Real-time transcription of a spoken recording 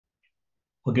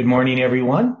Well, good morning,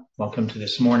 everyone. Welcome to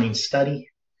this morning's study.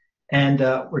 And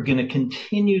we're going to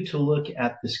continue to look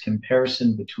at this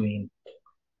comparison between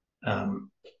um,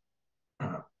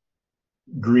 uh,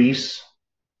 Greece,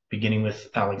 beginning with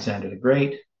Alexander the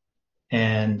Great,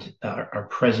 and our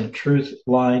present truth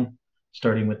line,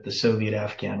 starting with the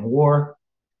Soviet-Afghan War.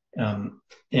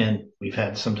 And we've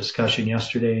had some discussion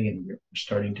yesterday, and we're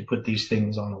starting to put these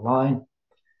things on a line.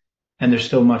 And there's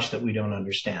still much that we don't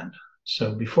understand.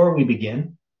 So before we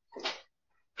begin,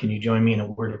 can you join me in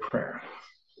a word of prayer?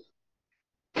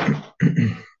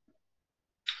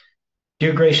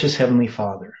 Dear gracious Heavenly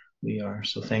Father, we are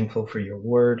so thankful for your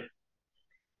word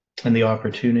and the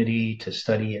opportunity to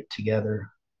study it together,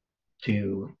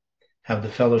 to have the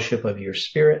fellowship of your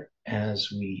Spirit as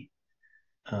we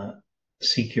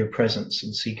seek your presence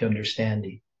and seek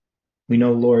understanding. We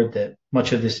know, Lord, that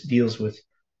much of this deals with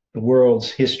the world's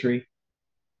history,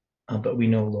 but we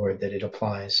know, Lord, that it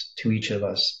applies to each of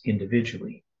us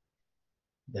individually,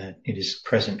 that it is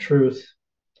present truth,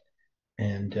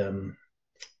 and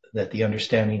that the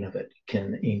understanding of it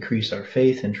can increase our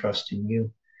faith and trust in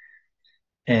you,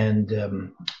 and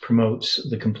promotes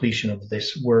the completion of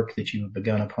this work that you have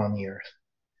begun upon the earth.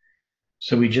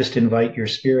 So we just invite your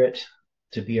Spirit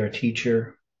to be our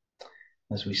teacher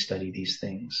as we study these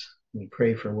things. We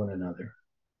pray for one another.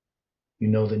 You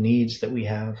know the needs that we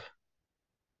have,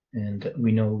 and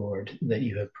we know, Lord, that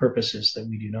you have purposes that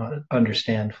we do not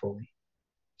understand fully.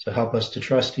 So help us to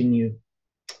trust in you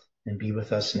and be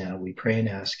with us now. We pray and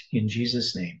ask in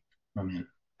Jesus' name. Amen.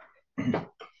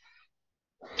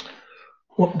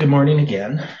 Well, good morning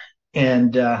again.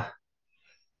 And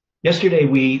yesterday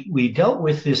we dealt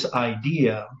with this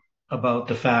idea about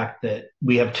the fact that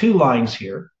we have two lines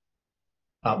here.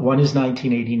 One is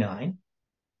 1989.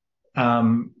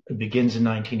 It begins in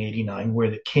 1989, where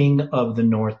the king of the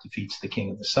north defeats the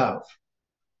king of the south.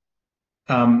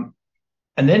 And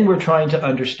then we're trying to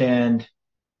understand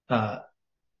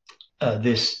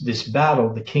this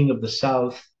battle. The king of the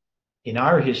south in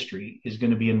our history is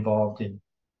going to be involved in,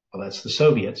 well, that's the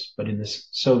Soviets, but in this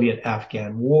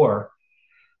Soviet-Afghan war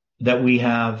that we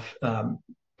have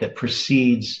that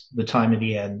precedes the time of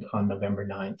the end on November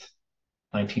 9th,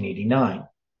 1989.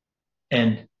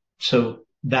 And so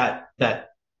that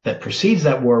precedes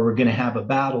that war, we're going to have a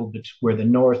battle where the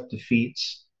North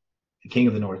defeats, the king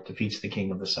of the North defeats the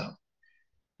king of the South.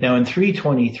 Now in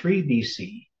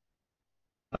 323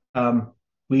 BC,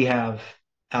 we have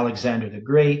Alexander the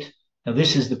Great. Now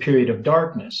this is the period of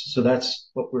darkness. So that's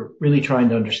what we're really trying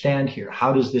to understand here.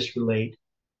 How does this relate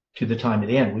to the time of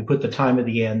the end? We put the time of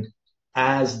the end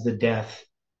as the death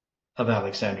of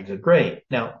Alexander the Great.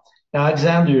 Now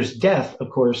Alexander's death,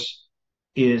 of course,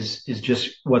 is just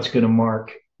what's going to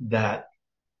mark that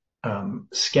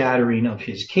scattering of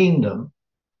his kingdom.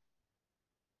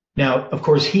 Now, of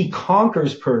course, he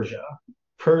conquers Persia.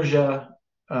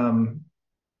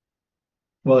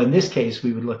 Well, in this case,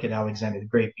 we would look at Alexander the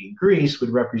Great being Greece, would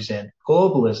represent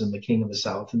globalism, the king of the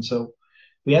South. And so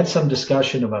we had some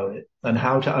discussion about it and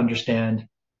how to understand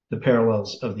the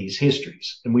parallels of these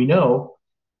histories. And we know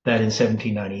that in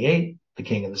 1798, the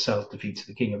king of the South defeats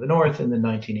the king of the North, and in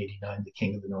 1989, the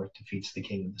king of the North defeats the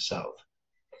king of the South.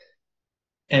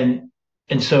 And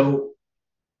so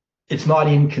it's not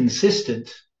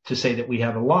inconsistent to say that we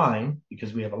have a line,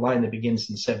 because we have a line that begins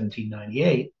in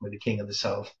 1798, where the king of the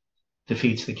South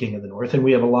defeats the king of the North, and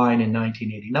we have a line in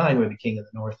 1989 where the king of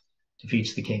the North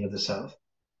defeats the king of the South.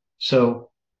 So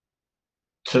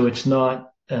it's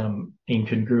not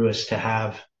incongruous to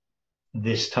have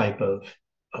this type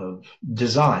of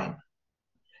design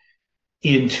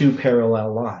in two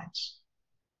parallel lines.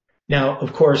 Now,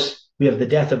 of course, we have the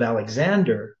death of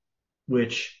Alexander,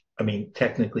 which, I mean,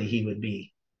 technically he would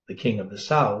be the king of the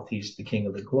South. He's the king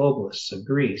of the globalists of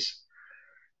Greece.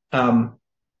 And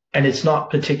it's not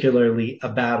particularly a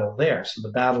battle there. So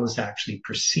the battle is actually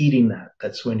preceding that.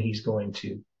 That's when he's going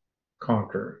to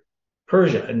conquer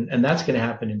Persia. And that's going to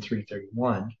happen in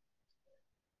 331.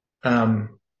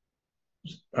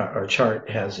 Our chart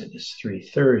has it as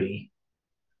 330,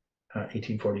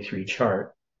 1843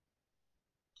 chart.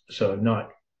 So I'm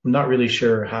not really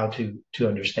sure how to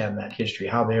understand that history,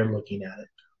 how they're looking at it.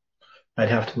 I'd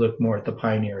have to look more at the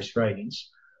pioneers' writings.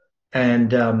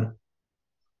 And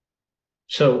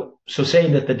so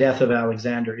saying that the death of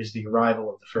Alexander is the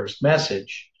arrival of the first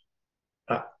message,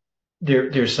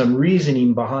 there's some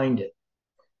reasoning behind it.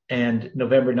 And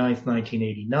November 9th,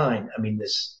 1989, I mean,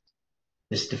 this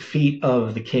defeat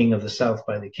of the king of the South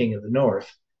by the king of the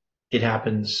North, it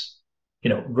happens,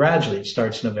 gradually. It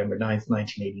starts November 9th,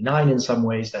 1989 in some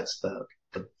ways. That's the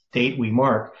date we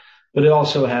mark. But it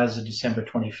also has a December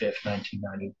 25th,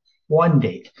 1991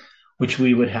 date. which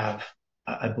we would have,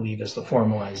 I believe, as the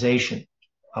formalization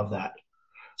of that.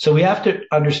 So we have to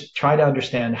try to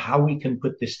understand how we can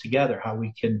put this together, how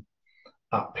we can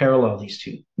parallel these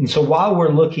two. And so while we're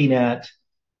looking at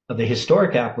the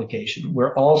historic application,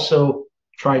 we're also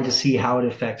trying to see how it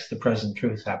affects the present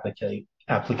truth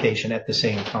application at the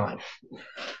same time.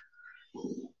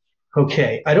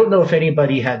 Okay, I don't know if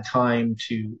anybody had time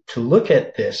to look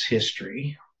at this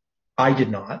history. I did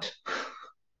not,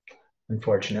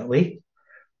 unfortunately.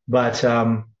 But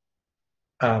and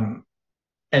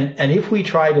if we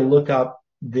try to look up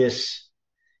this,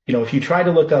 if you try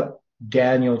to look up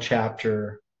Daniel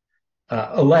chapter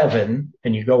 11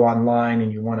 and you go online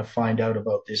and you want to find out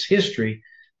about this history,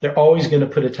 they're always going to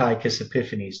put Antiochus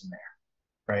Epiphanes in there,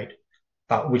 right?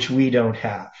 Which we don't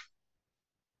have.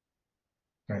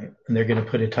 Right? And they're going to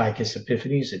put Antiochus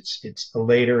Epiphanes. It's a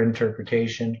later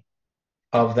interpretation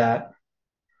of that.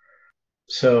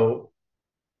 So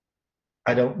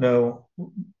I don't know.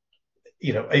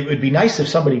 It would be nice if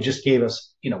somebody just gave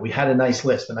us, we had a nice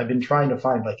list, and I've been trying to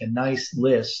find like a nice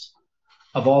list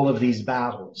of all of these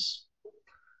battles.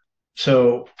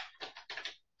 So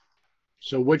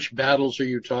which battles are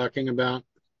you talking about?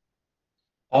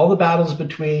 All the battles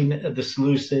between the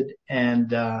Seleucid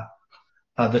and the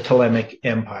Ptolemaic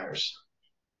empires.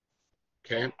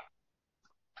 Okay.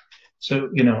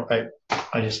 So,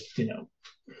 I just,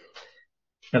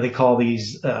 now they call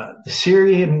these the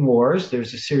Syrian Wars.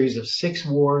 There's a series of 6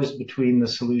 wars between the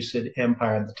Seleucid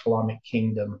Empire and the Ptolemaic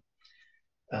Kingdom.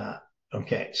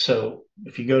 Okay, so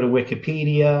if you go to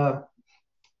Wikipedia, I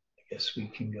guess we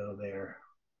can go there.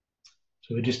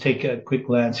 So we just take a quick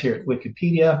glance here at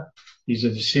Wikipedia. These are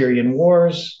the Syrian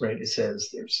Wars, right? It says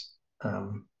there's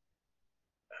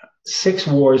 6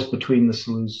 wars between the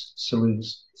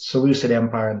Seleucid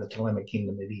Empire and the Ptolemaic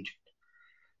Kingdom of Egypt,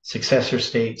 successor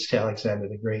states to Alexander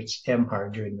the Great's empire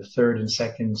during the 3rd and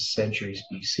 2nd centuries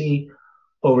BC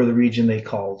over the region they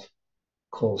called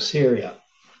Kol Syria,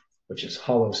 which is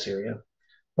Hollow Syria,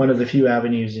 one of the few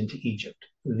avenues into Egypt.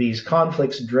 These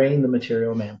conflicts drained the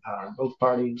material manpower of both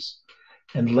parties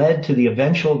and led to the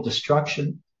eventual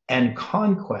destruction and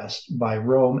conquest by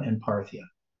Rome and Parthia.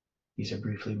 These are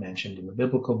briefly mentioned in the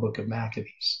biblical book of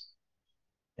Maccabees.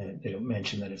 And they don't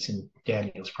mention that it's in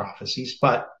Daniel's prophecies,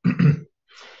 but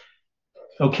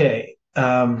okay.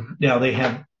 Now they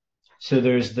have, so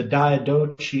there's the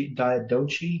Diadochi,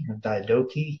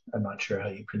 I'm not sure how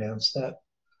you pronounce that.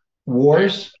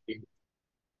 Wars.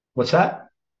 What's that?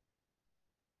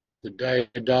 The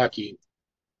Diadochi.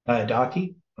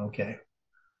 Diadochi? Okay.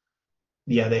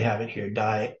 Yeah, they have it here.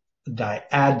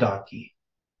 Diadochi.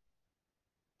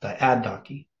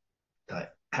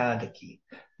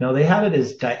 No, they have it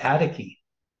as Diadochi,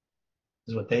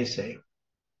 is what they say.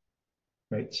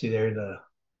 Right? See there, the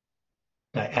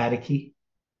Diadochi.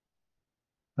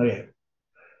 Okay.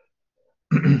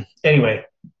 Anyway,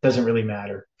 doesn't really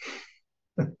matter.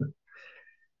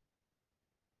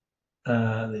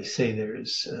 They say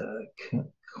there's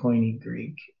Koine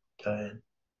Greek,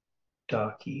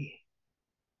 Diadochi.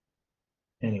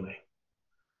 Anyway.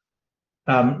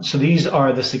 So these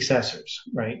are the successors,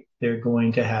 right? They're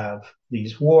going to have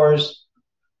these wars,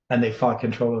 and they fought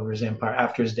control over his empire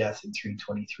after his death in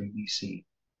 323 BC.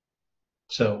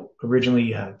 So originally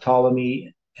you have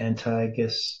Ptolemy,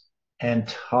 Antigonus,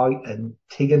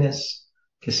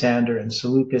 Cassander, and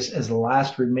Seleucus as the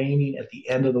last remaining at the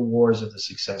end of the wars of the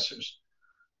successors.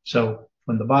 So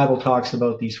when the Bible talks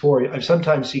about these 4, I've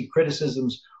sometimes seen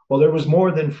criticisms, well, there was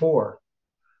more than 4.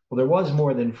 Well, there was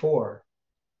more than 4,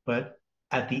 but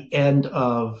at the end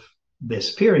of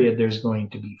this period, there's going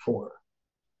to be 4.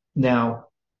 Now,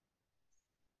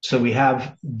 so we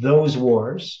have those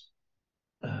wars.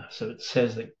 So it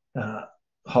says that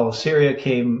Hollow Syria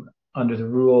came under the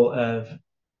rule of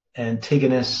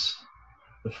Antigonus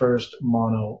I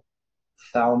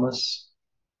Monothalamus.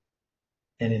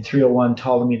 And in 301,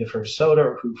 Ptolemy I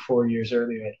Soter, who 4 years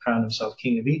earlier had crowned himself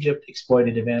king of Egypt,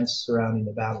 exploited events surrounding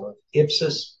the Battle of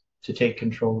Ipsus to take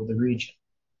control of the region.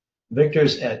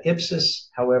 Victors at Ipsus,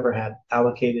 however, had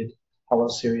allocated Hollow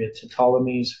Syria to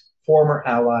Ptolemy's former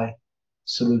ally,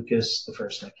 Seleucus I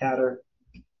Nicator,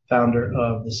 founder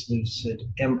of the Seleucid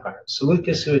Empire.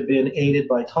 Seleucus, who had been aided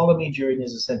by Ptolemy during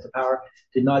his ascent to power,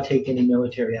 did not take any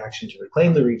military action to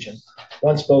reclaim the region.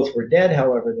 Once both were dead,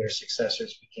 however, their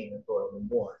successors became embroiled in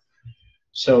war.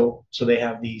 So they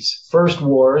have these first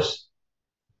wars,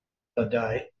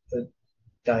 the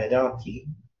Diadochi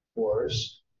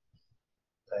Wars,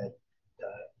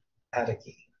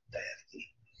 Diadochi.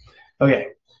 Okay,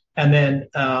 and then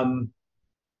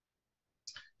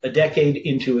a decade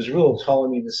into his rule,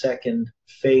 Ptolemy II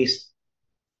faced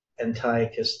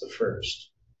Antiochus I.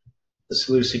 the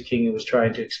Seleucid king who was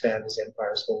trying to expand his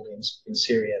empire's holdings in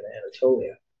Syria and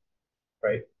Anatolia,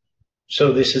 right?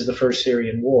 So this is the first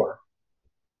Syrian war,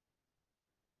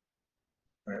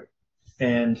 right?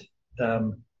 And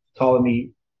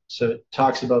Ptolemy, so it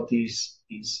talks about these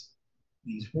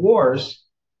wars,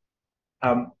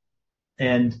 um,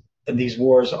 and these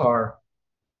wars are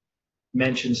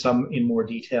mentioned, some in more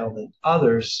detail than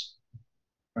others,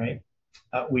 right?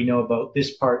 We know about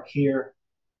this part here.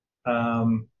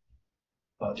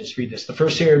 I'll just read this. The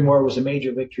First Syrian War was a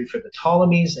major victory for the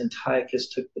Ptolemies. Antiochus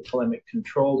took the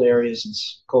Ptolemaic-controlled areas in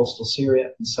coastal Syria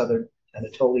and southern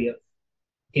Anatolia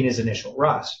in his initial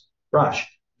rush.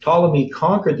 Ptolemy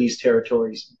conquered these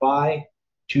territories by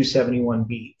 271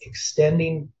 B,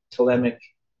 extending Ptolemaic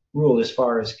rule as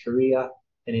far as Caria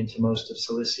and into most of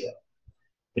Cilicia.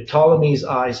 But Ptolemy's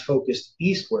eyes focused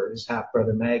eastward. His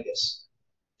half-brother Magus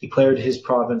declared his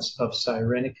province of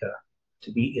Cyrenaica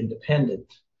to be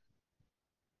independent.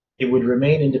 It would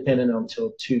remain independent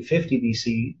until 250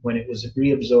 BC, when it was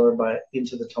reabsorbed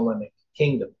into the Ptolemaic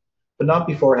kingdom, but not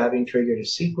before having triggered a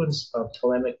sequence of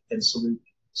Ptolemaic and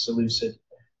Seleucid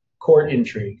court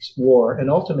intrigues, war, and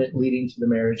ultimately leading to the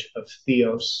marriage of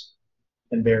Theos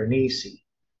and Berenice.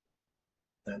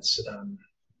 Is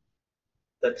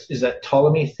that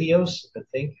Ptolemy Theos, I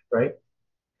think, right?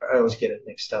 I always get it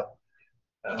mixed up.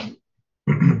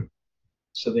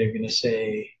 So they're going to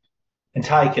say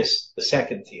Antiochus the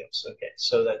second Theos. Okay,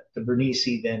 so that the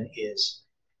Berenice then is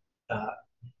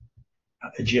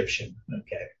Egyptian.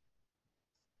 Okay.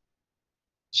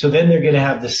 So then they're going to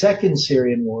have the second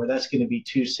Syrian war. That's going to be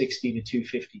 260 to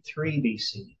 253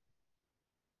 BC.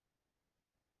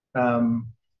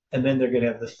 And then they're going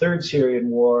to have the third Syrian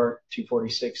war,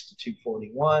 246 to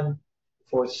 241.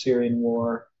 Fourth Syrian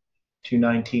war,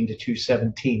 219 to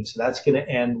 217. So that's going to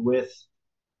end with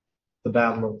the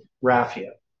Battle of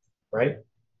Raphia, right?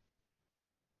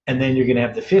 And then you're going to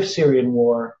have the fifth Syrian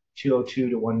war,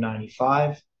 202 to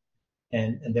 195.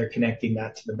 And they're connecting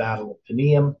that to the Battle of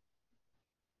Panium.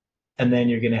 And then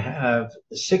you're going to have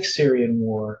the sixth Syrian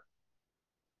war,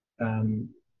 and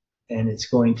it's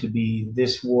going to be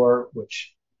this war,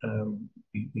 which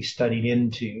we studied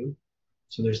into.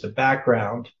 So there's the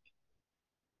background.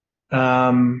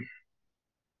 So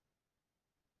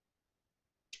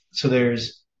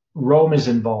there's Rome is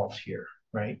involved here,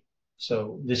 right?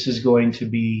 So this is going to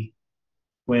be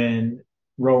when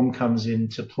Rome comes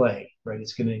into play, right?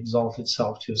 It's going to exalt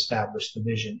itself to establish the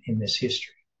vision in this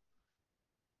history.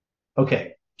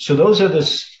 Okay, so those are the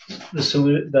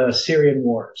Syrian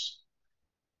wars.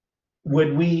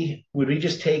 Would we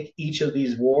just take each of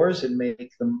these wars and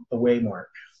make them a waymark?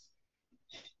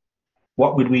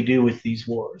 What would we do with these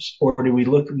wars? Or do we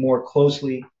look more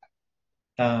closely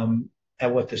at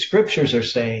what the scriptures are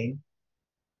saying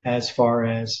as far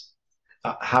as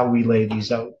how we lay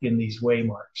these out in these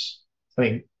waymarks? I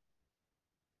mean,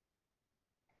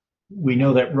 we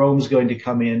know that Rome's going to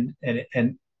come in,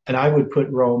 and I would put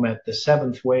Rome at the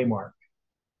seventh waymark.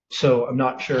 So I'm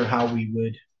not sure how we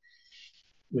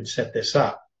would set this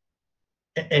up.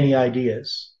 Any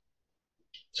ideas?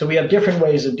 So we have different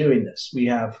ways of doing this. We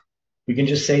can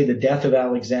just say the death of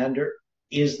Alexander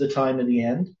is the time of the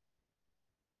end,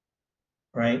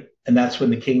 right? And that's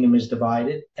when the kingdom is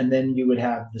divided. And then you would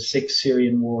have the six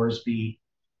Syrian wars be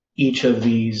each of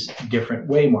these different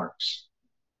waymarks.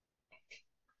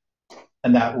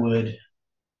 And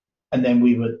then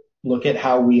we would look at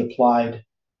how we applied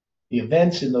the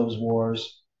events in those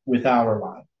wars with our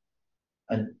line.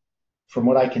 And from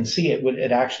what I can see,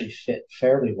 it actually fit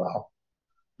fairly well,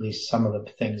 at least some of the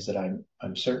things that I'm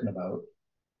certain about.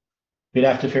 We'd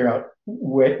have to figure out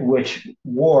which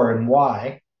war and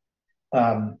why.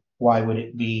 Why would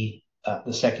it be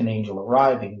the second angel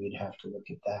arriving? We'd have to look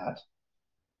at that.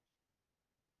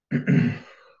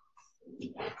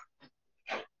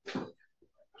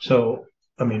 So,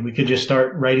 I mean, we could just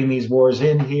start writing these wars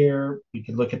in here. We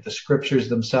could look at the scriptures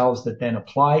themselves that then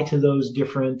apply to those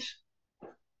different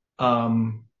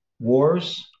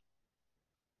wars.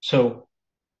 So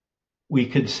we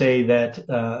could say that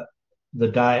the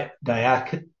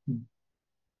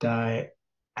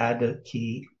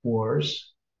Diadochi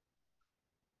wars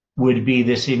would be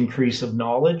this increase of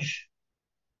knowledge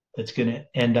that's going to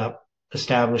end up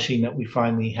establishing that we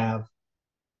finally have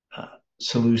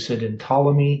Seleucid and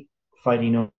Ptolemy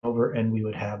fighting over, and we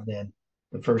would have then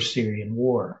the first Syrian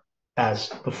war as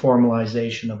the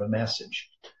formalization of a message.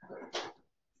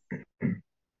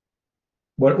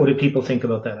 What do people think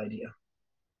about that idea?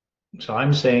 So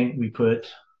I'm saying we put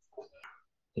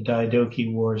the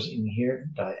Diadochi wars in here,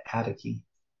 Diadochi.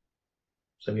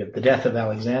 So we have the death of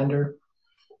Alexander,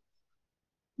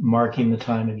 marking the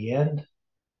time of the end.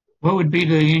 What would be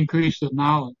the increase of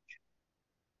knowledge?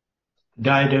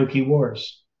 Diadochi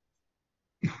Wars.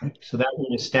 Right? So that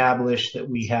would establish that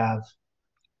we have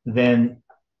then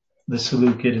the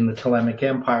Seleucid and the Ptolemaic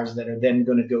empires that are then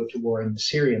going to go to war in the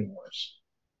Syrian wars.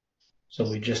 So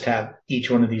we just have each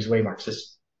one of these waymarks.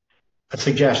 This a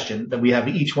suggestion that we have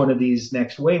each one of these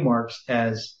next waymarks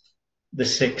as the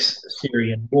 6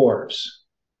 Syrian wars,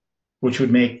 which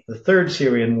would make the 3rd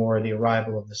Syrian war the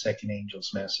arrival of the second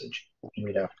angel's message.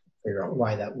 We'd have to figure out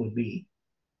why that would be.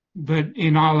 But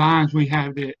in our lines, we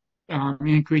have the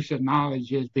increase of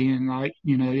knowledge as being like,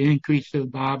 the increase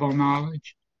of Bible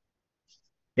knowledge.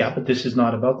 Yeah, but this is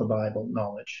not about the Bible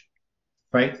knowledge,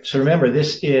 right? So remember,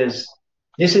 this is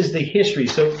the history.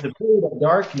 So the period of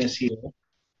darkness here,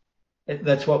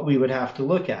 that's what we would have to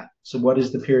look at. So what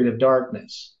is the period of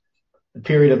darkness? The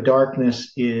period of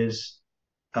darkness is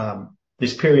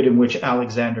this period in which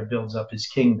Alexander builds up his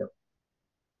kingdom,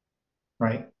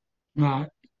 right? Right.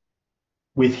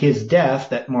 With his death,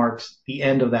 that marks the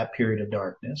end of that period of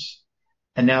darkness.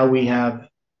 And now we have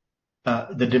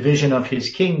the division of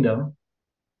his kingdom,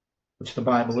 which the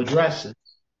Bible addresses.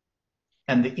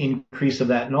 And the increase of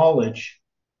that knowledge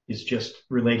is just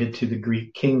related to the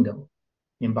Greek kingdom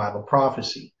in Bible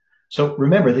prophecy. So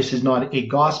remember, this is not a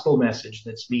gospel message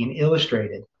that's being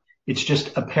illustrated. It's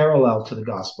just a parallel to the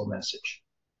gospel message,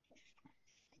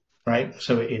 right?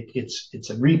 So it's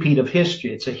a repeat of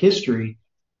history. It's a history.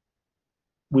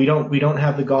 We don't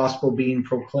have the gospel being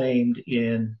proclaimed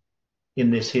in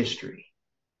this history.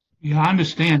 Yeah, I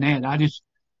understand that. I just,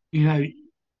 But you I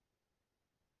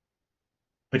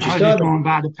was still just have going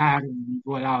by the pattern of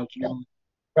what I was doing.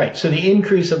 right. So the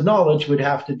increase of knowledge would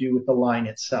have to do with the line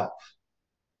itself.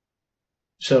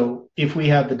 So if we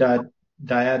have the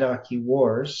Diadochi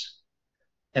Wars,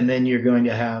 and then you're going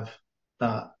to have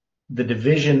the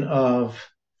division of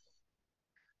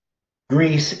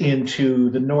Greece into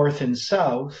the north and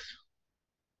south,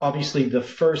 obviously the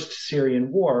first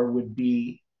Syrian war would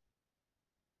be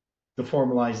the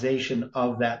formalization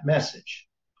of that message,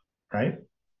 right?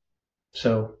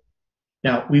 So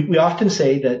now we often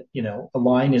say that, a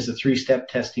line is a 3-step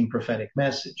testing prophetic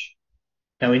message.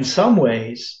 Now, in some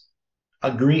ways,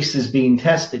 Greece is being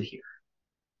tested here,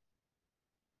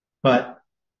 but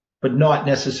not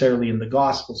necessarily in the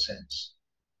gospel sense.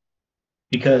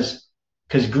 Because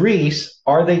Greece,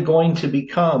 are they going to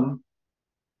become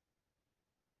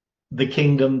the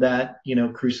kingdom that,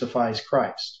 crucifies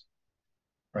Christ?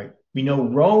 Right? We know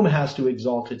Rome has to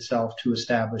exalt itself to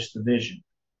establish the vision.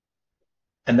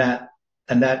 And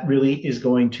that really is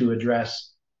going to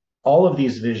address all of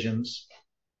these visions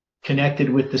connected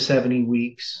with the 70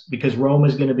 weeks, because Rome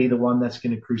is going to be the one that's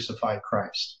going to crucify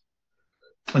Christ.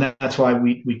 And that's why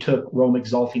we took Rome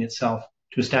exalting itself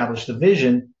to establish the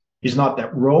vision, is not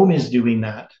that Rome is doing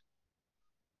that,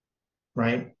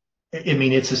 right? I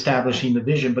mean, it's establishing the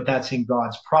vision, but that's in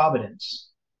God's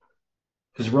providence,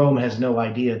 because Rome has no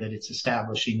idea that it's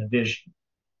establishing a vision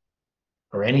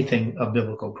or anything of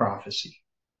biblical prophecy.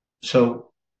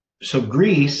 So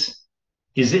Greece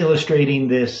is illustrating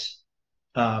this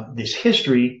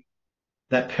history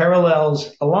that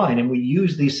parallels a line, and we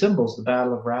use these symbols, the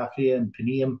Battle of Raphia and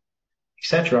Panium,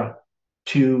 etc.,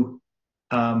 to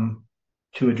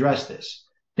address this.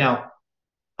 Now,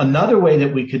 another way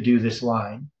that we could do this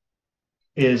line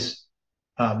is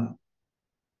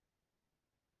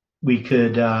we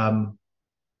could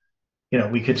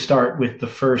start with the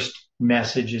first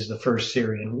message is the first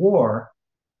Syrian war,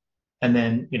 and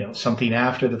then something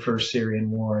after the first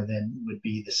Syrian war then would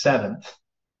be the 7th,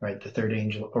 right? The 3rd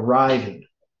angel arriving.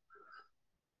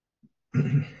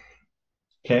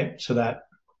 Okay, so that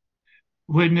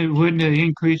wouldn't the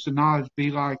increase of knowledge be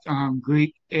like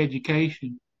Greek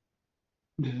education?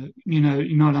 You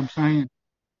know what I'm saying?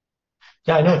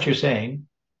 yeah, I know what you're saying.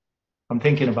 I'm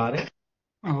thinking about it,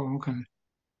 Oh, okay.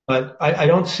 but I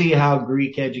don't see how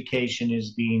Greek education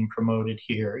is being promoted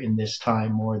here in this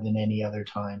time more than any other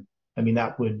time. I mean,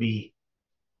 that would be,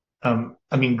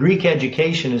 Greek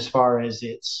education, as far as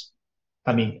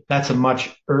that's a much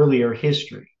earlier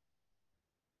history.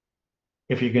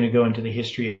 If you're going to go into the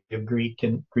history of Greek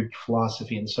and Greek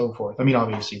philosophy and so forth. I mean,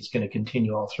 obviously it's going to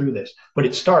continue all through this, but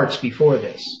it starts before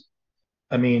this.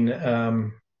 I mean,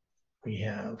 we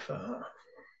have,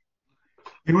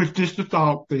 It was just a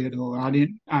thought, Theodore.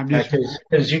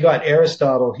 because you got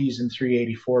Aristotle, he's in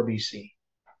 384 BC.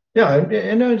 Yeah,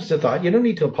 and it's a thought. You don't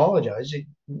need to apologize.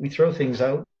 We throw things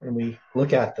out and we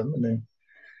look at them, and then,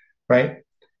 right?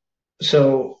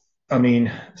 So,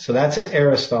 so that's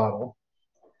Aristotle.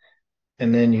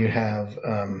 And then you have,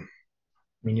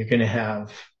 you're going to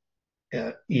have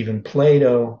even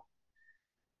Plato.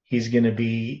 He's going to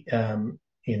be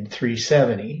in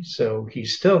 370. So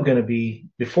he's still going to be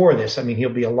before this. I mean, he'll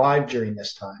be alive during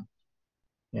this time.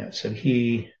 Yeah. So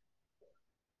he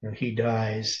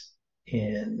dies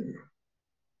in,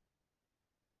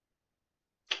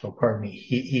 oh, pardon me.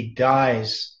 He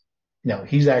dies. No,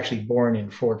 he's actually born in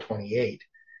 428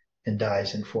 and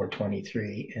dies in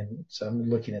 423. And so I'm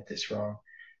looking at this wrong.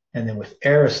 And then with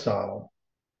Aristotle,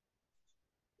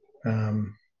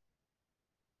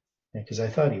 because I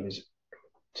thought he was,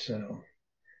 so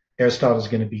Aristotle is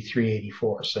going to be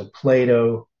 384. So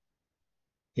Plato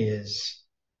is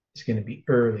going to be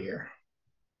earlier,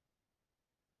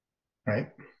 right?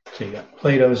 So you got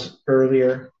Plato's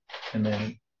earlier, and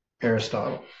then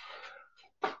Aristotle.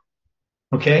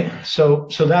 Okay, so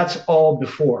that's all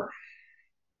before.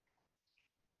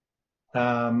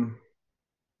 Now,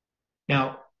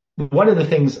 one of the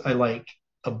things I like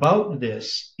about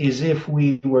this is if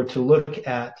we were to look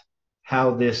at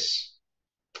how this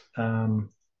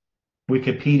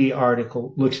Wikipedia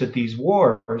article looks at these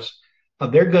wars,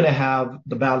 they're going to have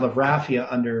the Battle of Raphia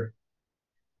under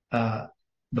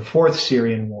the Fourth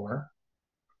Syrian War.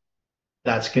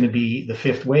 That's going to be the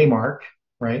fifth waymark,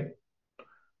 right?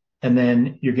 And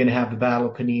then you're going to have the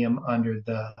Battle of Paneum under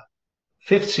the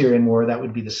Fifth Syrian War. That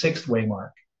would be the sixth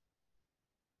waymark.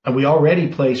 And we already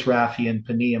place Raphia and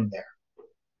Paneum there,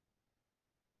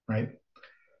 right?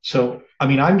 So, I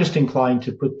mean, I'm just inclined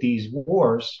to put these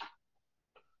wars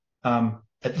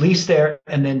at least there,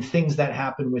 and then things that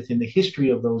happen within the history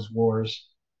of those wars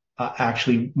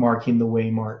actually marking the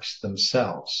waymarks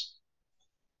themselves.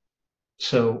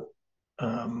 So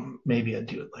maybe I'd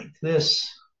do it like this,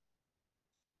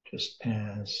 just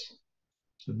as,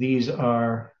 so these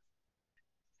are,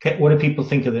 okay, what do people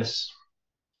think of this?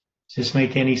 Does this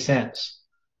make any sense?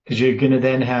 Because you're going to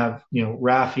then have,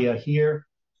 Raphia here,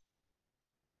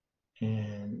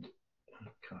 and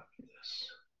I'll copy this.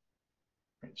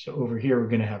 Right, so over here, we're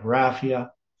going to have Raphia,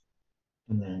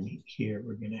 and then here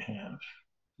we're going to have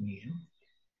Paneum.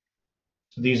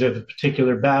 So these are the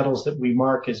particular battles that we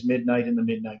mark as midnight and the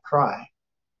midnight cry.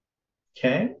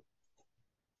 Okay.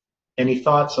 Any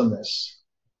thoughts on this?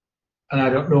 And I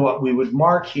don't know what we would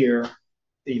mark here,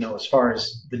 as far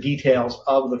as the details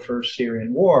of the First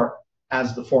Syrian War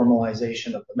as the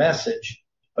formalization of the message,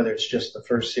 whether it's just the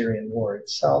First Syrian War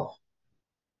itself.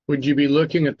 Would you be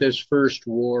looking at this first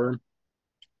war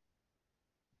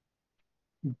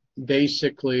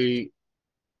basically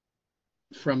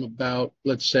from about,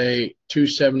 let's say,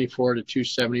 274 to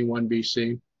 271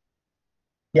 BC?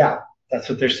 Yeah, that's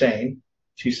what they're saying,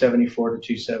 274 to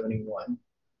 271.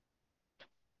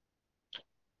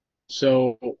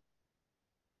 So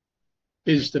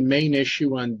is the main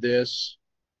issue on this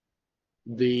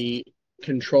the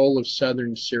control of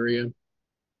southern Syria?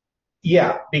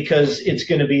 Yeah, because it's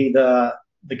going to be the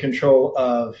control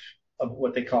of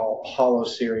what they call Hollow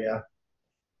Syria,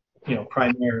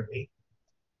 primarily.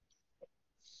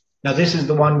 Now, this is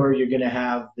the one where you're going to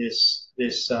have this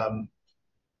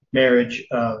marriage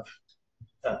of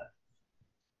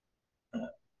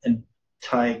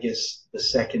Antiochus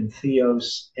II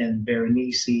Theos and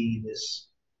Berenice, this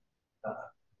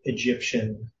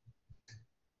Egyptian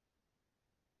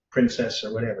princess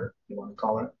or whatever you want to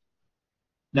call it.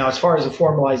 Now, as far as the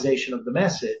formalization of the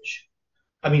message,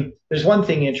 I mean, there's one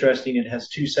thing interesting. It has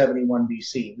 271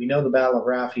 BC. We know the Battle of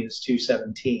Raphia is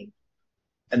 217,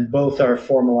 and both are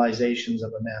formalizations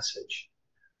of a message.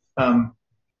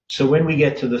 So when we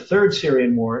get to the Third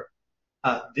Syrian War,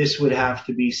 this would have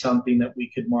to be something that we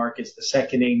could mark as the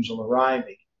second angel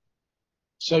arriving.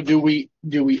 So do we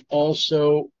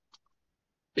also,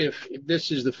 if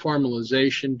this is the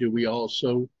formalization, do we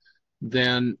also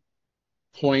then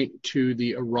point to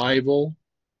the arrival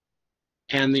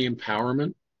and the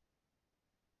empowerment?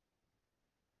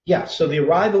 Yeah, so the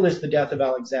arrival is the death of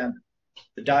Alexander.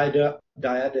 The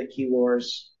Diadochi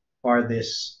Wars are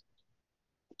this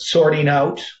sorting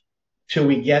out till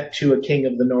we get to a king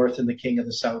of the north and the king of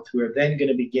the south, who are then going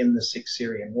to begin the Six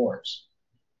Syrian Wars,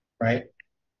 right?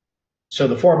 So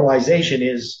the formalization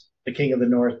is the king of the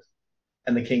north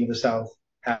and the king of the south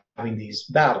having these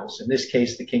battles. In this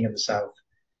case, the king of the south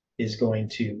is going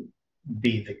to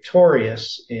be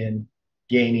victorious in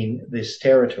gaining this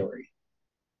territory,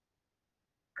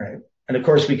 right? And of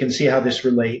course, we can see how this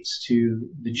relates to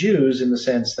the Jews in the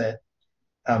sense that,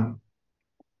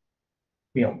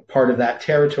 part of that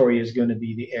territory is going to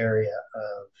be the area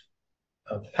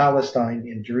of Palestine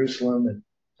in Jerusalem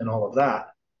and all of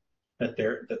that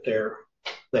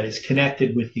that is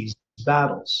connected with these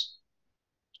battles.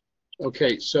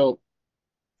 Okay, so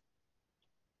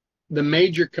the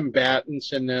major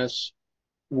combatants in this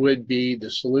would be the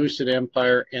Seleucid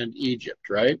Empire and Egypt,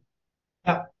 right?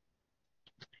 Yeah.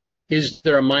 Is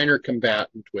there a minor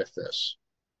combatant with this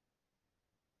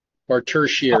or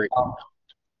tertiary?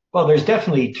 Well, there's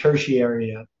definitely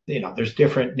tertiary, there's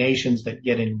different nations that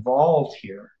get involved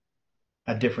here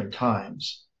at different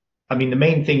times. I mean, the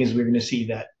main thing is we're going to see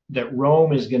that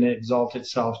Rome is going to exalt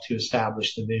itself to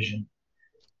establish the vision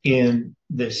in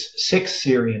this Sixth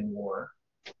Syrian War.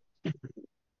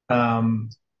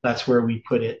 That's where we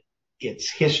put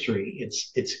its history.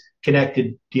 It's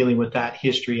connected, dealing with that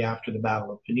history after the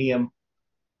Battle of Panium.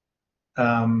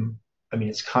 I mean,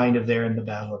 it's kind of there in the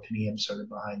Battle of Panium, sort of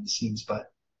behind the scenes, but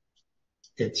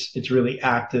it's really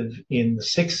active in the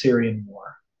Sixth Syrian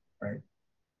War, right?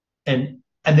 And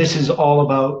this is all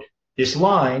about, this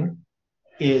line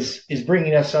is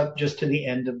bringing us up just to the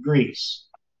end of Greece,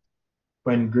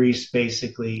 when Greece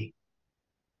basically,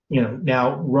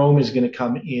 now Rome is going to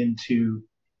come into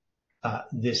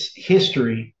this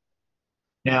history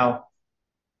now.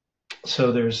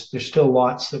 So there's still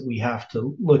lots that we have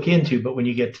to look into, but when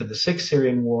you get to the Sixth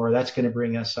Syrian War, that's going to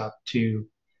bring us up to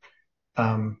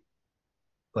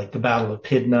like the Battle of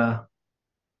Pydna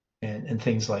and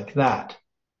things like that.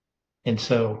 And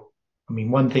so, I mean,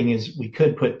 one thing is we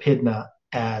could put Pydna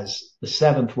as the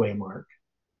seventh waymark,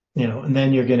 and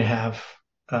then you're going to have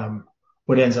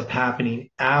what ends up happening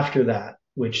after that,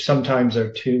 which sometimes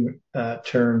are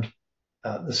termed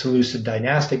the Seleucid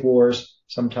dynastic wars,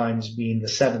 sometimes being the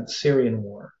Seventh Syrian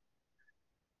War,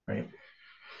 right?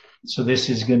 So this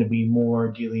is going to be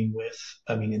more dealing with,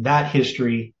 I mean, in that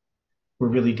history, we're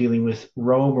really dealing with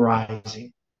Rome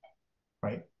rising,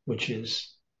 right? Which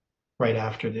is right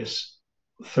after this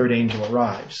third angel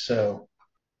arrives. So,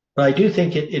 but I do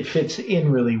think it fits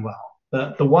in really well.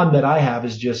 The one that I have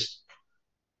is just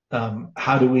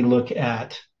how do we look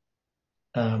at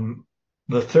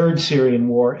the third Syrian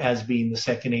War as being the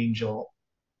second angel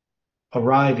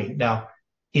arriving. Now,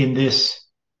 in this,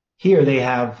 here they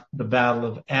have the Battle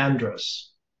of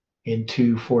Andros in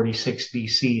 246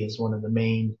 BC as one of the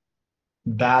main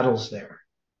battles there.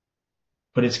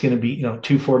 But it's going to be,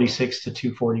 246 to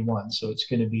 241. So it's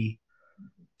going to be,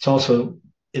 it's also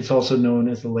known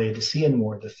as the Laodicean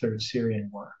War, the Third Syrian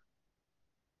War.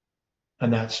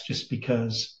 And that's just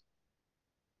because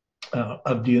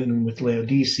of dealing with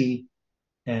Laodice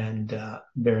and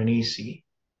Berenice,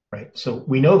 right? So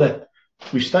we know that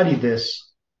we studied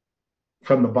this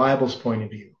from the Bible's point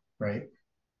of view, right?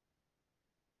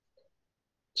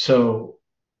 So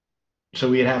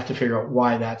we'd have to figure out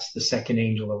why that's the second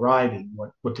angel arriving.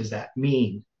 What does that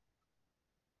mean?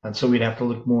 And so we'd have to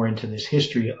look more into this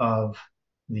history of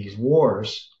these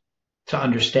wars to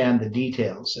understand the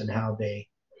details and how they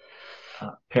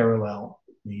parallel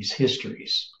these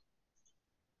histories.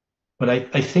 But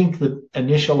I think the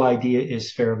initial idea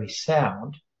is fairly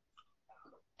sound,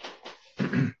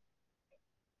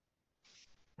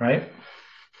 right?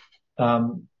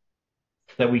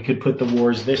 That we could put the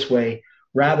wars this way,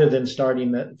 rather than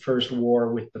starting the first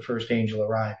war with the first angel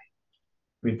arriving.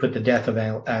 We put the death of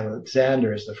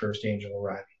Alexander as the first angel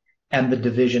arriving and the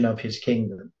division of his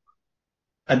kingdom.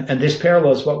 And this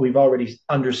parallels what we've already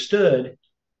understood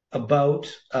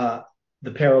about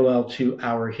the parallel to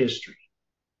our history.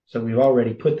 So we've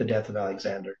already put the death of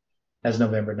Alexander as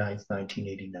November 9th,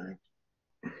 1989.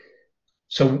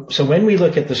 So when we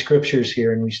look at the scriptures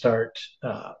here and we start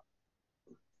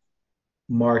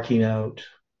marking out,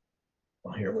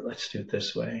 well, here, let's do it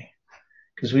this way,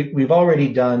 because we've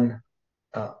already done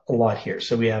a lot here.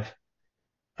 So we have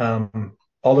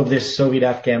all of this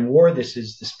Soviet-Afghan war. This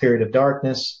is this period of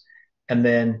darkness. And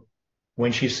then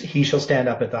when he shall stand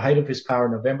up at the height of his power,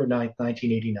 November 9th,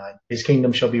 1989, his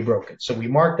kingdom shall be broken. So we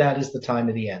mark that as the time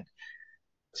of the end.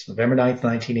 It's November 9th,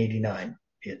 1989.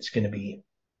 It's going to be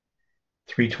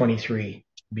 323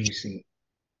 BC.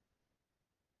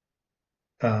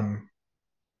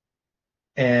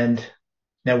 And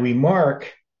now we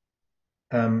mark,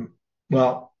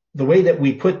 well, the way that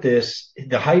we put this,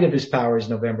 the height of his power is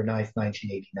November 9th,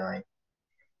 1989.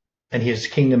 And his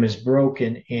kingdom is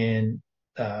broken in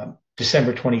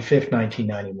December 25th,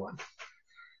 1991.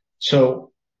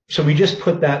 So we just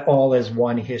put that all as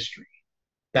one history.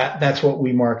 That's what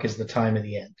we mark as the time of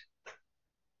the end.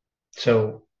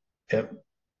 So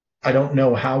I don't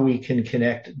know how we can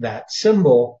connect that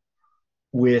symbol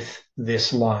with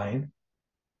this line.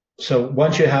 So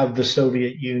once you have the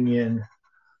Soviet Union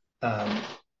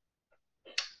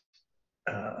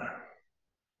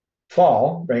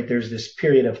fall, right, there's this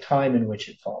period of time in which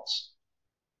it falls.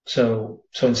 So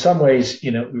in some ways,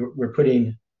 we're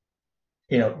putting,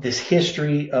 this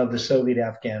history of the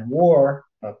Soviet-Afghan War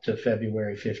up to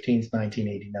February 15th,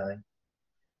 1989.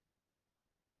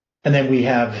 And then we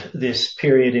have this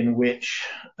period in which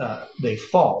they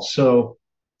fall. So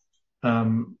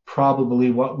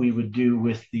probably what we would do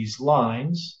with these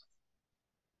lines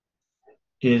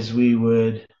is we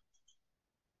would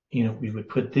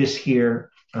put this here.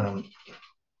 I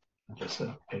guess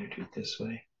I'll better do it this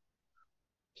way.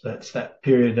 So that's that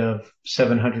period of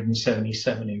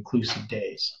 777 inclusive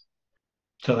days.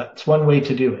 So that's one way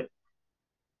to do it.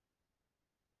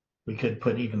 We could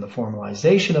put even the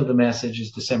formalization of the message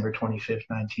is December 25th,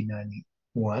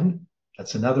 1991.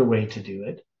 That's another way to do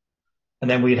it. And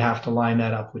then we'd have to line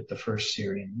that up with the first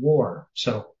Syrian war.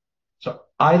 So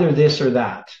either this or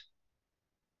that.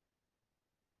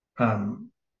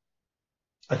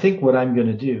 I think what I'm going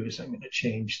to do is I'm going to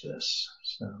change this.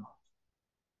 So,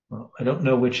 well, I don't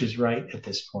know which is right at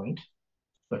this point,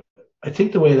 but I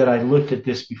think the way that I looked at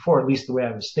this before, at least the way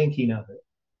I was thinking of it,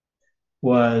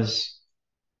 was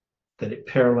that it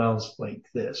parallels like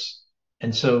this.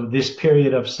 And so this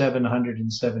period of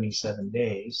 777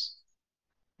 days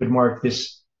would mark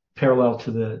this parallel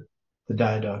to the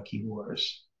Diadochi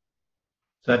Wars.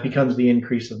 So that becomes the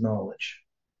increase of knowledge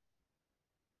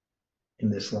in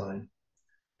this line.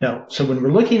 Now, so when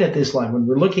we're looking at this line, when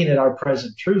we're looking at our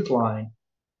present truth line,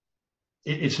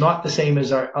 it's not the same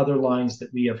as our other lines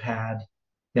that we have had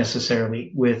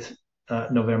necessarily with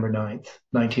November 9th,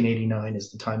 1989 is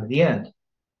the time of the end.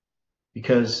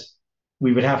 Because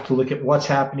we would have to look at what's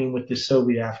happening with the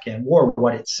Soviet-Afghan war,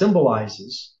 what it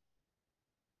symbolizes,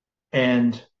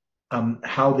 and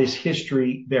how this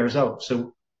history bears out.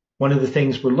 So one of the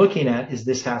things we're looking at is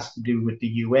this has to do with the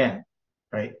UN,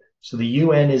 right? So the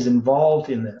UN is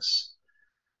involved in this.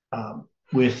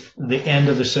 With the end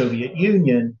of the Soviet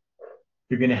Union,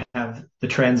 you're going to have the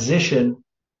transition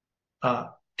to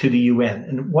the UN.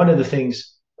 And one of the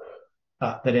things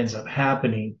that ends up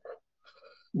happening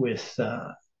with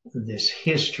this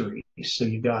history, so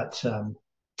you got,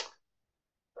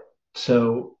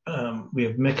 we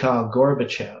have Mikhail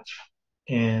Gorbachev,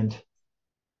 and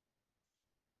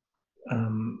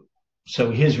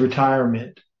so his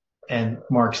retirement and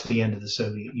marks the end of the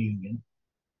Soviet Union.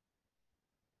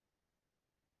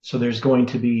 So there's going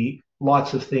to be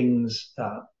lots of things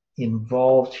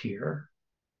involved here.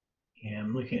 And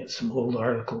I'm looking at some old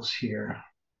articles here.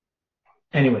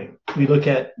 Anyway, we look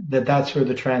at that. That's where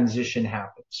the transition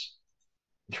happens.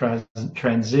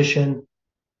 Transition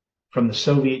from the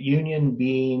Soviet Union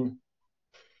being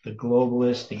the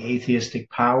globalist, the atheistic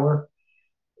power.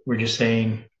 We're just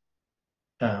saying,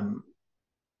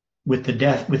 with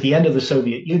the end of the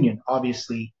Soviet Union,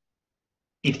 obviously,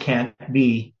 it can't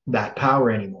be that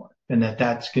power anymore, and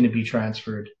that's going to be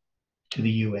transferred to the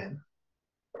UN.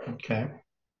 Okay,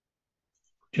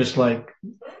 just like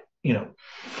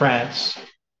France,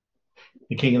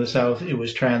 the King of the South, it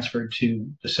was transferred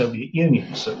to the Soviet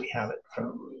Union. So we have it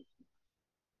from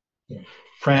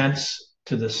France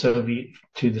to the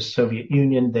Soviet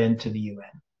Union, then to the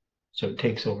UN. So it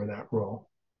takes over that role,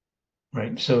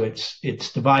 right? So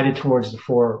it's divided towards the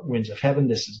four winds of heaven.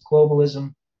 This is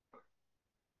globalism.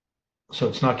 So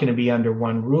it's not going to be under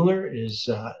one ruler.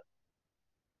 So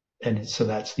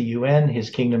that's the UN. His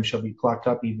kingdom shall be plucked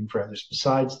up even for others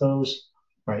besides those,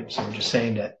 right? So we're just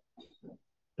saying that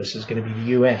this is going to be the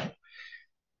UN.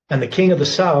 And the king of the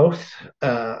south,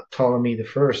 Ptolemy the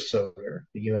First, so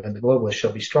the UN, the globalist,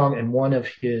 shall be strong, and one of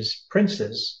his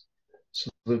princes,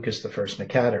 Seleucus the First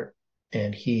Nicator,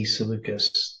 and he,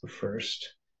 Seleucus the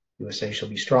First, USA, shall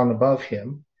be strong above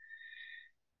him,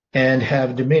 and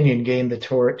have dominion, gain the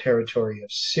territory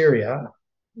of Syria.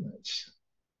 That's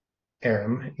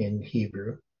Aram in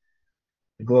Hebrew.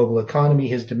 The global economy,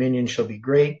 his dominion shall be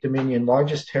great. Dominion,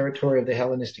 largest territory of the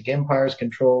Hellenistic empires,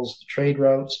 controls the trade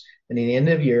routes, and in the end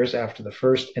of years after the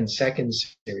first and second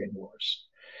Syrian wars.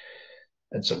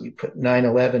 And so we put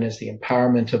 9/11 as the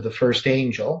empowerment of the first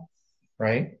angel,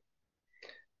 right?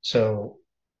 So,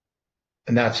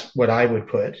 and that's what I would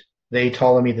put. They,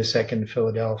 Ptolemy the second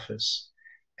Philadelphus,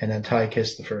 and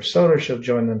Antiochus the first Soter shall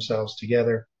join themselves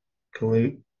together,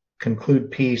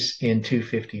 conclude peace in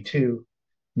 252.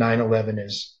 9/11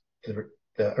 is the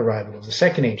arrival of the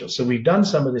second angel. So we've done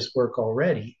some of this work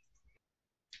already.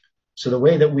 So the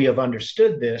way that we have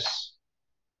understood this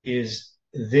is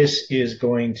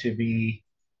going to be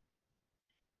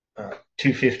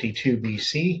 252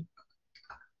 BC,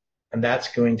 and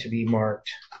that's going to be marked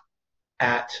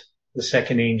at the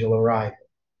second angel arrival.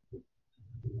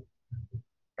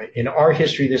 Right? In our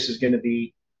history, this is going to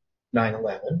be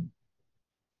 9/11,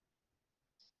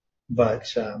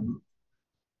 but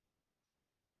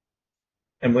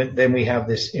then we have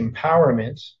this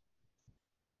empowerment.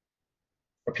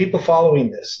 Are people following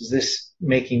this? Is this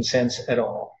making sense at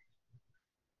all?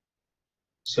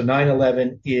 So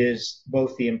 9/11 is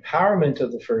both the empowerment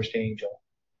of the first angel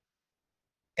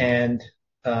and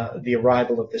the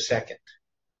arrival of the second.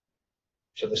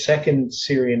 So the Second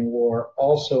Syrian War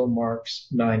also marks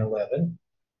 9/11,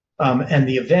 and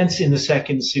the events in the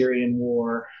Second Syrian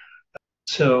War.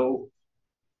 So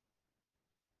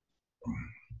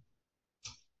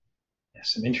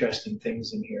some interesting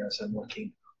things in here as I'm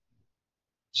looking.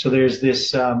 So there's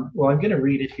this, well, I'm going to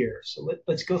read it here. So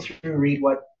let's go through and read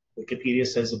what Wikipedia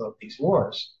says about these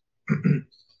wars.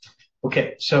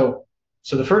 Okay, so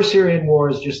the First Syrian War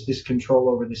is just this control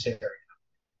over this area.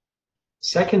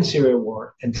 Second Syrian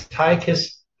War,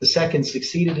 Antiochus II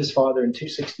succeeded his father in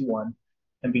 261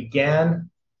 and began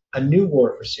a new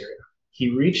war for Syria. He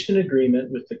reached an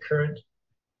agreement with the current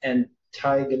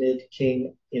Antigonid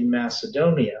king in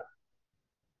Macedonia,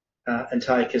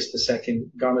 Antiochus II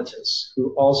Gonatas,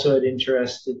 who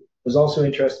was also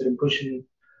interested in pushing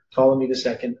Ptolemy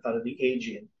II out of the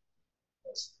Aegean,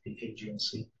 that's the Aegean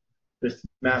Sea. With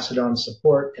Macedon's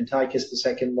support, Antiochus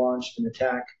II launched an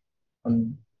attack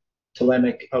on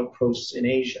Ptolemaic outposts in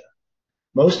Asia.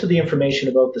 Most of the information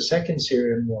about the Second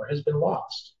Syrian War has been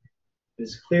lost. It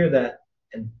is clear that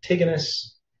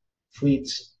Antigonus's fleet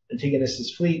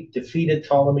defeated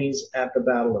Ptolemy's at the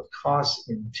Battle of Kos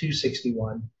in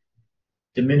 261,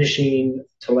 diminishing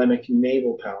Ptolemaic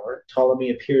naval power. Ptolemy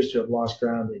appears to have lost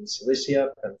ground in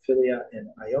Cilicia, Pamphylia, and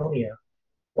Ionia,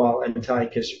 while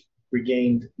Antiochus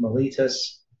regained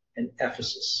Miletus and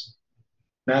Ephesus.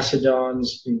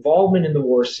 Macedon's involvement in the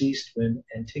war ceased when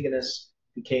Antigonus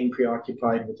became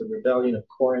preoccupied with the rebellion of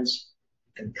Corinth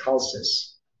and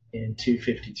Chalcis in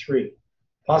 253,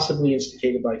 possibly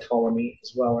instigated by Ptolemy,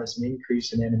 as well as an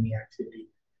increase in enemy activity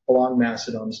along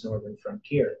Macedon's northern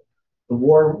frontier. The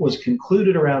war was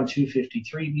concluded around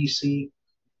 253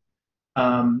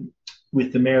 BC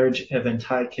with the marriage of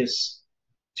Antiochus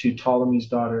to Ptolemy's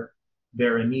daughter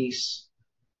Berenice.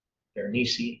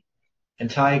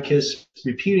 Antiochus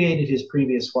repudiated his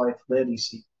previous wife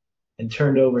Laodice and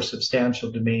turned over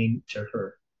substantial domain to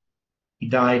her. He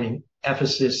died in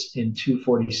Ephesus in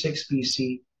 246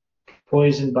 BC,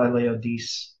 poisoned by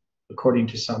Laodice, according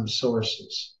to some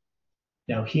sources.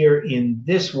 Now here in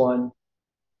this one,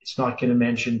 it's not going to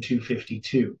mention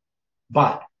 252,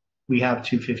 but we have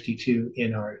 252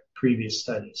 in our previous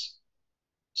studies.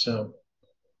 So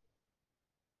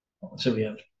we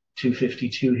have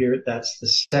 252 here. That's the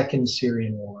Second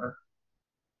Syrian War.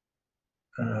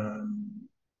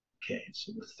 Okay,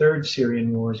 so the Third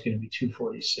Syrian War is going to be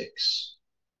 246.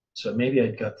 So maybe I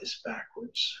got this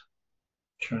backwards.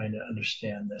 Trying to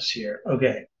understand this here.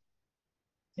 Okay.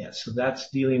 Yeah, so that's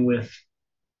dealing with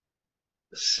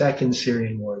the Second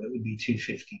Syrian War. That would be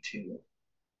 252.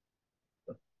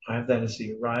 I have that as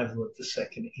the arrival of the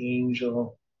second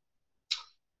angel.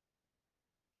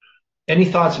 Any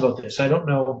thoughts about this? I don't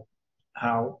know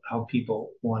how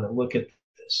people want to look at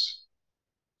this.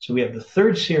 So we have the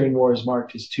Third Syrian War is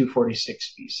marked as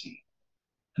 246 BC.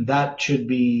 And that should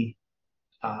be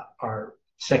our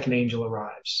second angel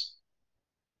arrives.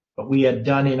 But we had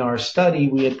done in our study,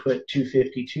 we had put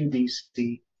 252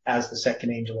 BC as the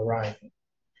second angel arriving.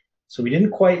 So we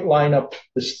didn't quite line up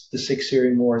the six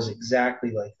Syrian wars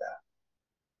exactly like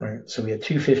that. Right? So we had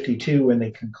 252 when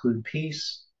they conclude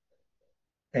peace.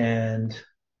 And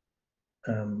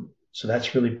so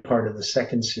that's really part of the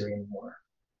Second Syrian War.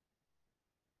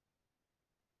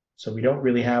 So we don't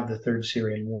really have the Third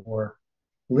Syrian War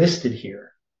listed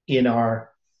here in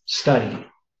our study.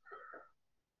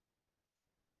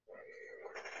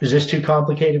 Is this too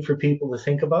complicated for people to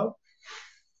think about?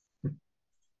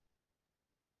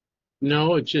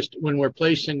 No, it's just when we're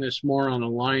placing this more on a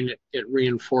line, it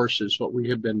reinforces what we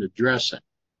have been addressing.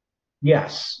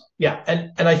 Yes. Yeah.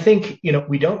 And I think,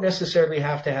 we don't necessarily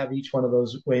have to have each one of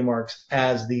those waymarks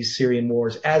as these Syrian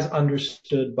wars as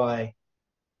understood by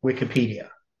Wikipedia,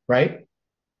 right?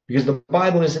 Because the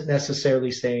Bible isn't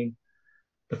necessarily saying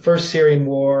the First Syrian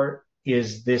War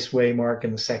is this waymark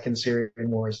and the Second Syrian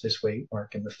War is this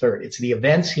waymark and the third. It's the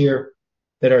events here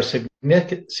that are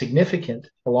significant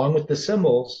along with the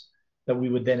symbols that we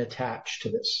would then attach to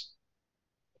this.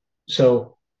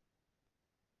 So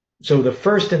the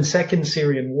First and Second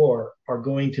Syrian War are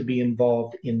going to be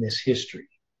involved in this history.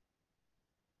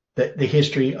 The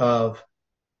history of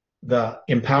the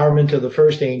empowerment of the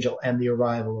first angel and the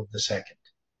arrival of the second.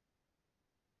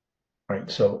 Right.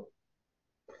 So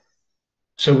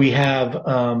we have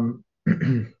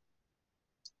the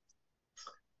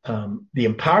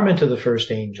empowerment of the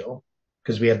first angel,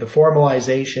 because we had the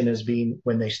formalization as being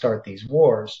when they start these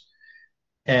wars.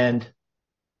 And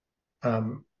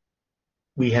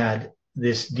we had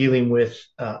this dealing with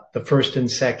the First and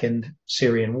Second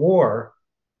Syrian War.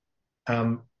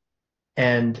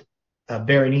 And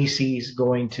Berenice is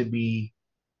going to be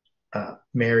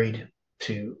married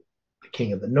to the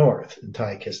king of the north,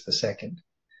 Antiochus II.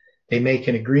 They make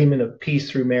an agreement of peace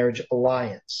through marriage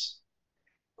alliance.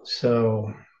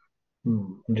 So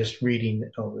I'm just reading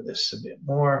over this a bit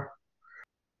more.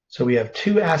 So we have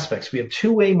two aspects. We have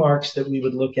two waymarks that we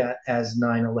would look at as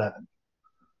 9/11,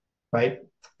 right?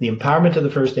 The empowerment of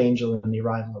the first angel and the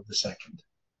arrival of the second.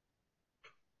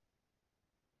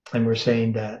 And we're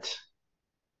saying that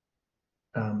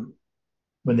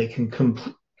when they can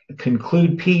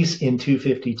conclude peace in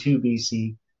 252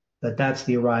 BC, that's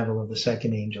the arrival of the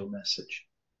second angel message.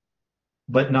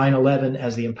 But 9/11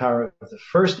 as the empowerment of the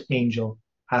first angel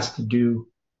has to do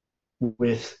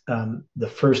with the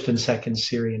first and second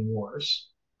Syrian wars.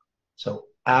 So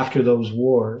after those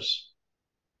wars,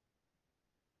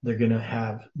 they're going to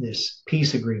have this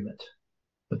peace agreement.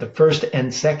 But the first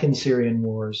and second Syrian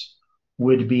wars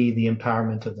would be the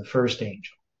empowerment of the first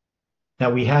angel.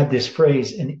 Now we had this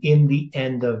phrase, and in the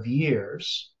end of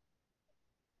years,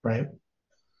 right?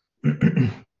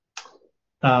 That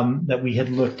we had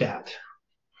looked at.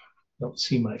 Don't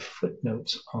see my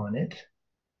footnotes on it.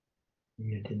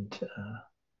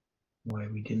 Why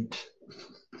we didn't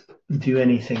do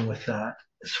anything with that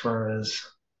as far as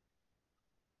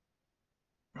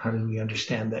how do we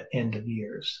understand that end of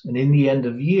years? And in the end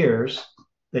of years,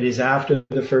 that is after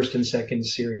the first and second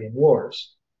Syrian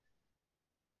wars.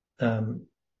 So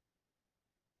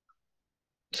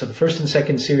the first and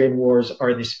second Syrian wars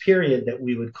are this period that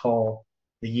we would call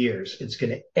the years. It's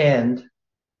going to end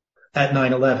at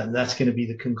 9/11. That's going to be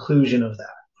the conclusion of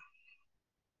that.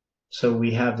 So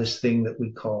we have this thing that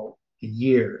we call the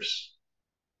years.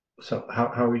 So how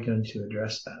are we going to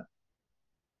address that?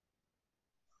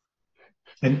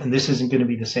 And this isn't going to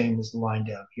be the same as the line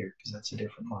down here because that's a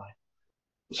different line.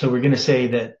 So we're going to say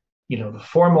that, the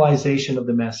formalization of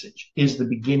the message is the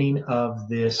beginning of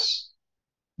these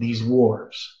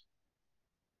wars.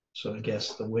 So I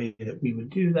guess the way that we would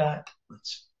do that,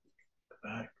 let's go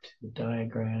back to the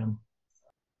diagram.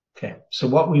 Okay, so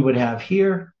what we would have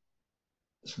here,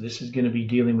 so this is going to be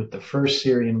dealing with the first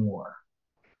Syrian war.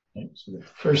 Okay, so the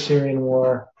first Syrian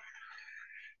war,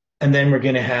 and then we're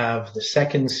going to have the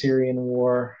second Syrian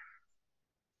war,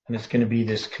 and it's going to be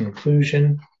this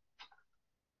conclusion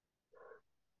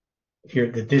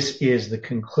here, that this is the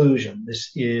conclusion.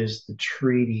 This is the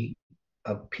treaty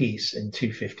of peace in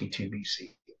 252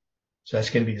 BC. So that's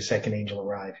going to be the second angel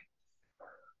arriving.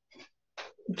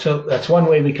 So that's one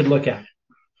way we could look at it.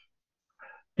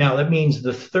 Now, that means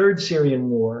the third Syrian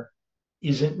war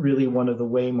isn't really one of the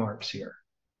waymarks here.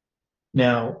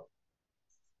 Now,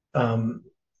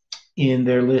 in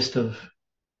their list of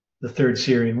the third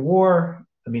Syrian war,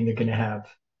 they're going to have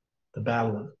the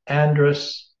Battle of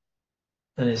Andros.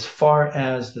 And as far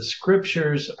as the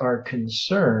scriptures are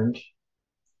concerned,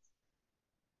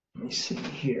 let me see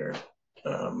here.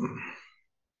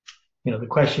 The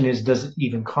question is, does it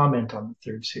even comment on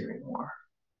the third Syrian war?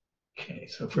 Okay,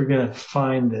 so if we're going to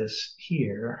find this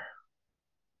here,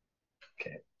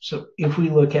 okay, so if we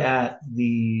look at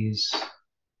this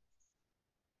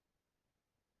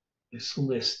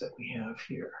list that we have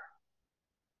here,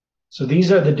 so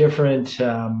these are the different,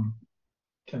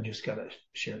 I've just got to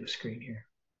share the screen here,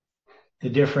 the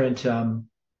different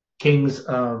kings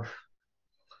of,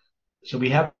 so we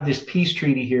have this peace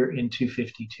treaty here in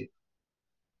 252.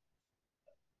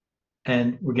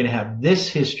 And we're going to have this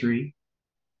history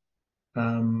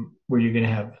where you're going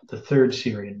to have the third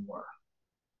Syrian war.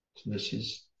 So this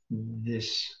is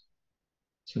this.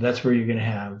 So that's where you're going to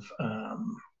have,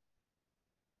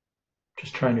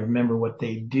 just trying to remember what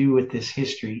they do with this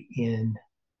history in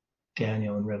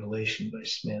Daniel and Revelation by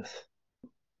Smith.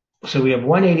 So we have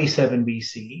 187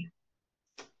 BC.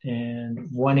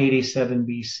 And 187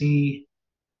 BC,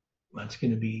 that's going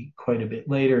to be quite a bit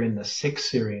later in the sixth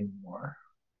Syrian war.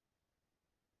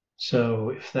 So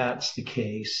if that's the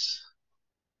case,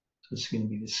 this is going to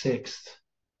be the sixth.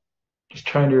 Just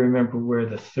trying to remember where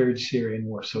the third Syrian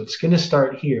war. So it's going to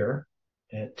start here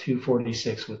at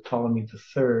 246 with Ptolemy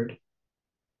III.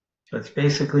 So it's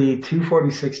basically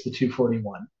 246 to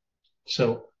 241.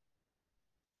 So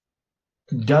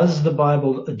does the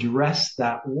Bible address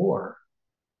that war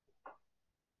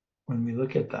when we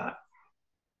look at that?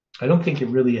 I don't think it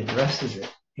really addresses it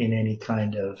in any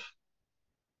kind of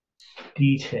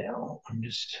detail.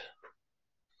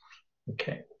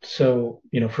 Okay. So,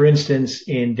 for instance,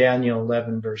 in Daniel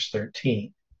 11, verse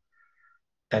 13,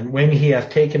 and when he hath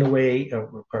taken away,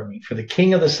 for the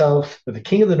king of the south, or the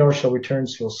king of the north shall return,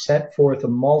 so he'll set forth a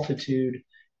multitude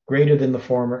greater than the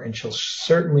former, and shall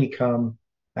certainly come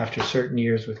after certain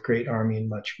years with great army and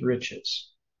much riches.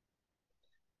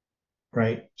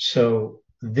 Right? So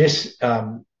this,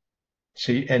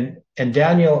 So and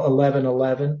Daniel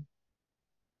 11:11.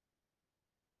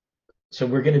 So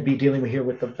we're going to be dealing here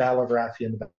with the Battle of Raphia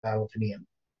and the Battle of Panium.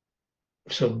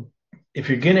 So if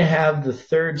you're going to have the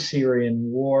Third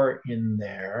Syrian War in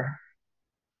there,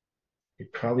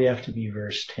 it probably have to be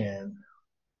verse 10,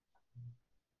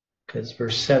 because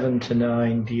verse 7 to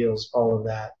 9 deals all of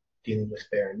that, dealing with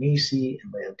Berenice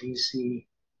and Laodice.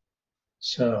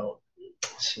 So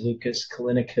Seleucus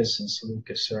Callinicus and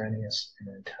Seleucus Cyrenius and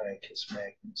Antiochus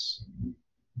Magnus.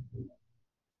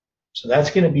 So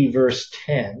that's going to be verse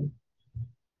 10.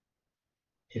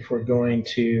 If we're going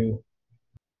to,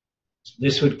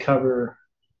 this would cover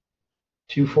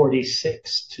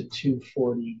 246 to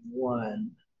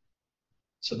 241.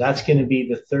 So that's going to be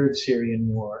the Third Syrian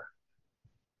War.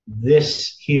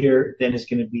 This here then is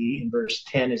going to be, in verse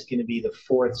 10, is going to be the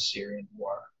Fourth Syrian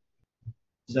War.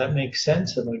 Does that make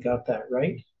sense? Have I got that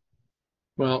right?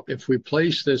 Well, if we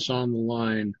place this on the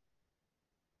line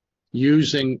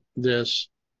using this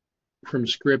from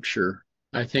Scripture,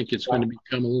 I think it's going to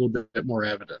become a little bit more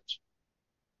evident.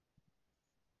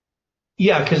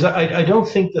 Yeah, because I don't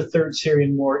think the Third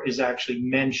Syrian War is actually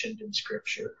mentioned in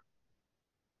Scripture.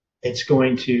 It's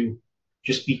going to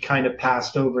just be kind of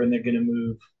passed over, and they're going to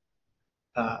move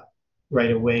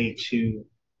right away to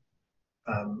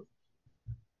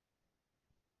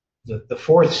the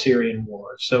Fourth Syrian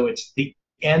War. So it's the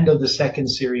end of the Second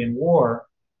Syrian War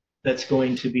that's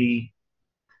going to be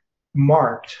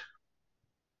marked,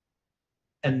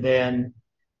 and then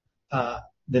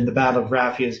the Battle of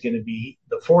Raphia is going to be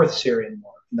the Fourth Syrian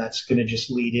War, and that's going to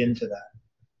just lead into that.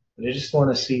 But I just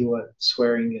want to see what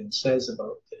Swearingen says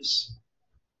about this.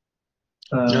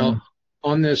 Now,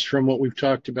 on this, from what we've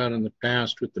talked about in the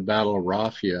past with the Battle of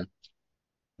Raphia,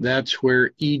 that's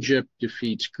where Egypt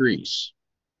defeats Greece,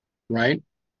 right?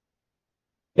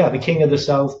 Yeah, the king of the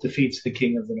south defeats the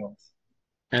king of the north.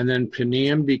 And then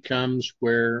Panium becomes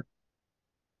where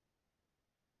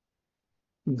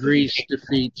Greece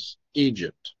defeats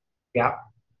Egypt. Yeah.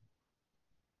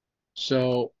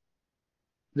 So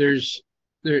there's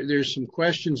some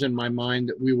questions in my mind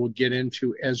that we will get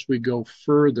into as we go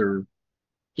further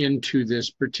into this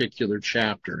particular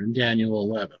chapter in Daniel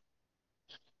 11.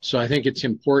 So I think it's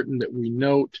important that we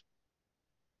note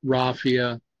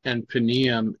Raphia and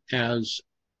Panium as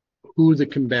who the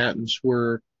combatants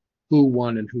were, who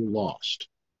won and who lost.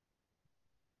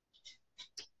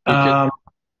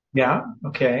 Yeah,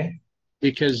 okay.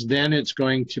 Because then it's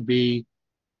going to be,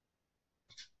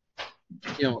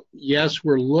 yes,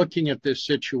 we're looking at this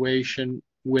situation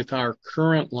with our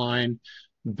current line,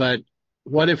 but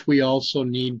what if we also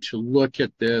need to look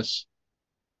at this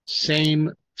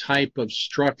same type of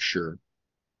structure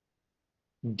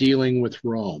dealing with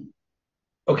Rome?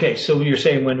 Okay, so you're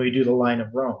saying when we do the line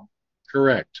of Rome.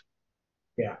 Correct.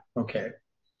 Yeah, okay.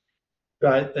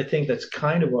 I think that's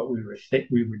kind of what we were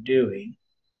doing,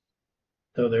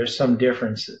 though there's some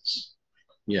differences.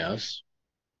 Yes.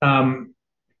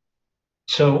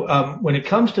 So when it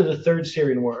comes to the Third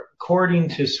Syrian War, according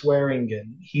to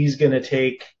Swearingen, he's going to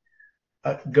take,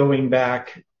 going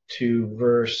back to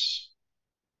verse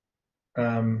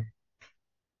 7,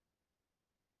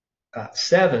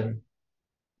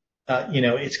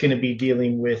 it's going to be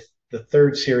dealing with the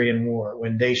Third Syrian War,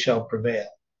 when they shall prevail,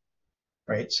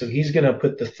 right? So he's going to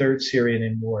put the Third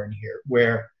Syrian War in here,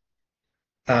 where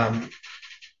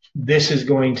this is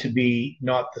going to be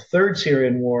not the Third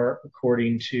Syrian War,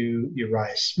 according to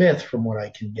Uriah Smith, from what I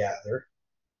can gather,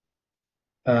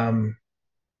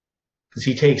 because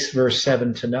he takes verse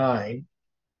 7 to 9,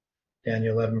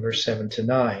 Daniel 11, verse 7 to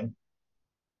 9.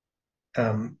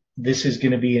 This is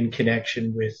going to be in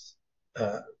connection with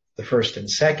the First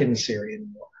and Second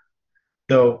Syrian War,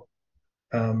 though.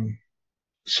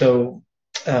 So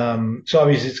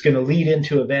obviously it's going to lead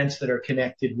into events that are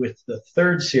connected with the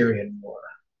Third Syrian War,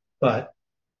 but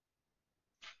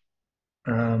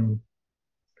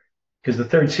because the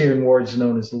Third Syrian War is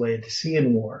known as the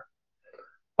Laodicean War.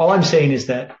 All I'm saying is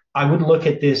that I would look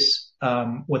at this,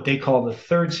 what they call the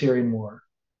Third Syrian War,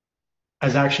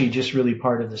 as actually just really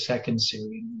part of the Second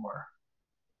Syrian War.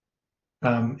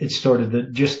 It's sort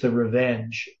of just the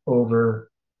revenge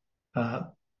over,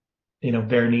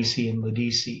 Berenice and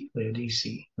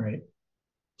Laodice, right?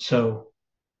 So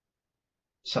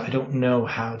I don't know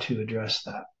how to address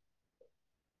that,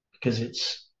 because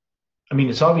it's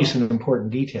obviously an important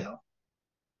detail,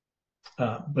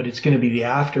 but it's going to be the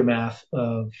aftermath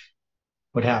of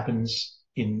what happens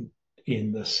in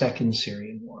the Second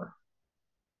Syrian War.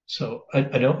 So I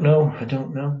don't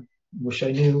know. Wish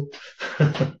I knew.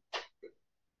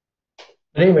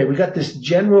 But anyway, we got this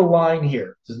general line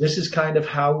here. So this is kind of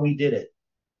how we did it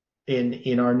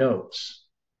in our notes.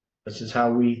 This is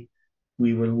how we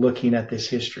were looking at this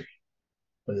history,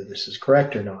 whether this is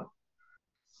correct or not.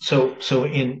 So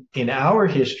in our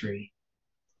history,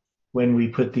 when we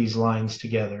put these lines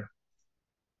together,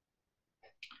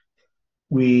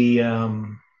 we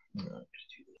ended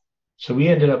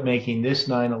up making this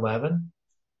 9/11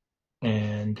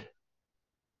 and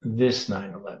this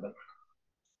 9/11.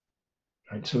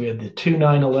 Right, so we had the two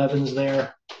 9/11s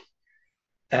there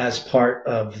as part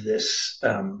of this,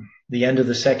 the end of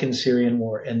the Second Syrian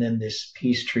War, and then this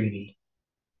peace treaty.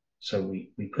 So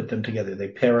we put them together. They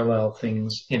parallel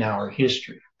things in our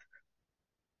history.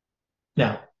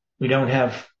 Now, we don't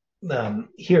have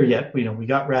here yet, we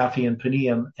got Raphi and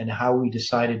Panium, and how we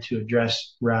decided to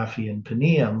address Raphi and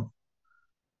Panium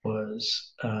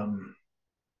was,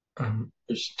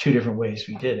 there's two different ways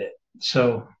we did it.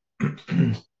 So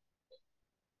I'm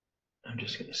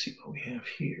just going to see what we have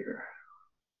here.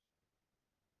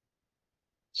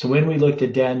 So when we looked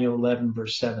at Daniel 11,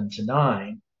 verse 7 to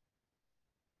 9,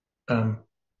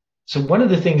 so one of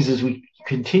the things is we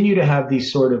continue to have these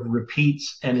sort of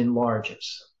repeats and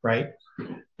enlarges, right?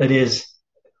 That is,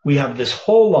 we have this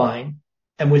whole line,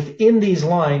 and within these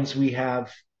lines, we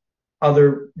have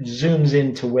other zooms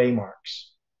into waymarks.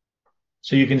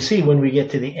 So you can see when we get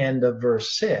to the end of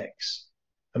verse 6,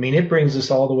 I mean, it brings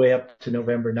us all the way up to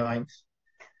November 9th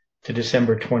to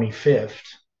December 25th,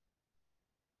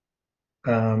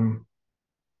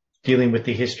 dealing with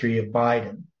the history of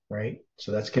Biden, right?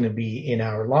 So that's going to be in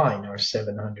our line, our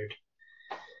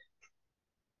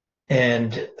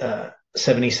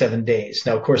 777 days.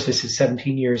 Now, of course, this is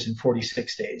 17 years and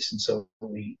 46 days. And so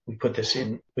we put this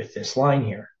in with this line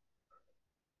here.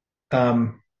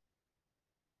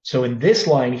 So in this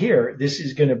line here, this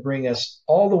is going to bring us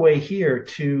all the way here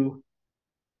to,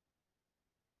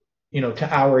 to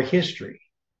our history.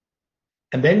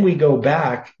 And then we go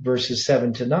back verses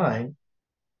 7 to 9,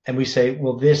 and we say,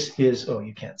 well, this is, oh,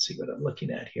 you can't see what I'm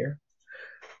looking at here.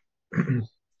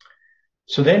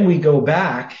 So then we go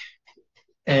back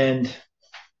and,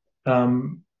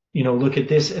 look at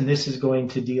this, and this is going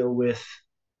to deal with,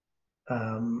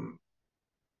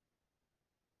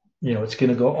 it's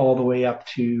going to go all the way up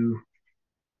to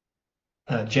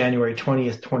January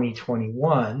 20th,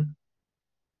 2021.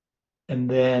 And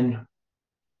then,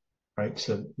 right,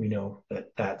 so we know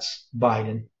that that's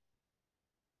Biden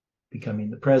becoming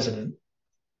the president.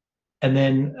 And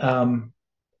then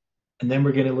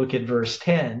we're going to look at verse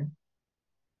 10.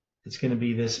 It's going to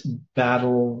be this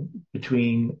battle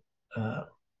between,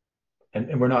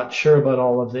 and we're not sure about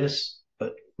all of this,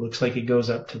 but it looks like it goes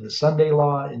up to the Sunday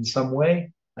law in some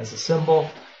way as a symbol.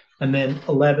 And then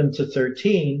 11 to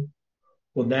 13,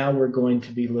 well, now we're going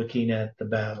to be looking at the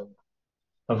battle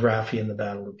of Raphi and the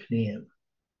battle of Panium,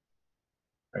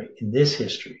 right, in this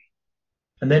history.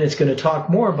 And then it's going to talk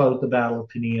more about the battle of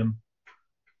Panium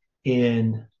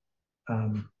in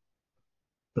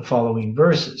the following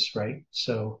verses, right?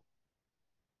 So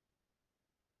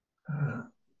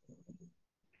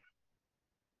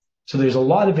there's a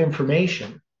lot of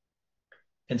information,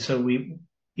 and so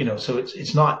so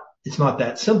it's not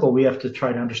that simple. We have to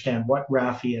try to understand what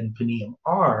Raphi and Panium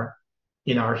are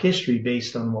in our history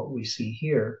based on what we see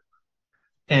here.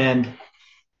 And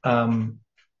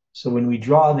so when we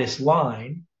draw this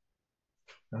line,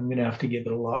 I'm going to have to give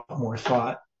it a lot more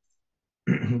thought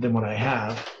than what I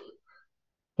have.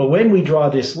 But when we draw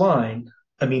this line,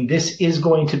 I mean, this is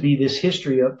going to be this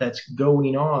history that's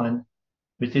going on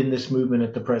within this movement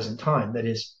at the present time. That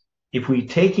is, if we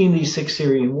take in these 6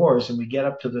 Syrian wars and we get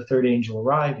up to the third angel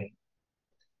arriving,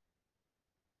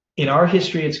 in our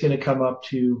history, it's going to come up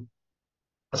to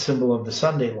a symbol of the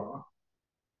Sunday law.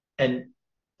 And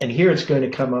here it's going to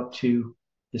come up to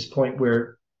this point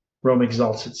where Rome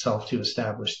exalts itself to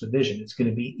establish the vision. It's going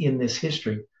to be in this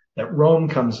history that Rome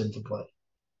comes into play.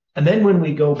 And then when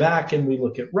we go back and we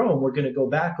look at Rome, we're going to go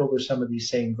back over some of these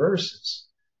same verses.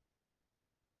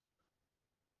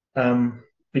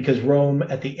 Because Rome,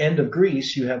 at the end of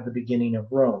Greece, you have the beginning of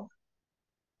Rome.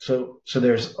 So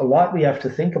there's a lot we have to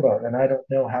think about, and I don't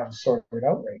know how to sort it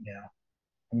out right now.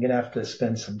 I'm going to have to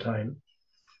spend some time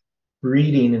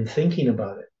reading and thinking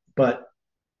about it. But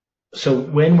so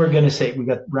when we're going to say we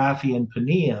got Raphi and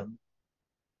Panium,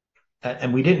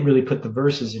 and we didn't really put the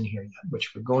verses in here yet,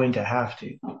 which we're going to have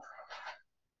to.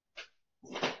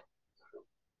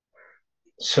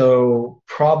 So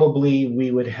probably we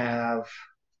would have,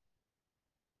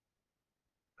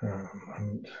 my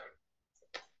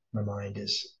mind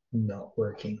is not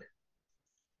working.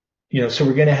 So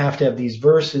we're going to have these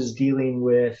verses dealing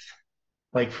with,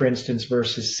 like, for instance,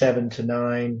 verses 7 to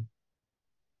 9.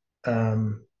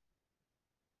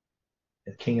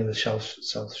 The king of the south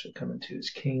shall come into his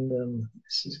kingdom.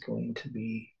 This is going to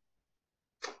be,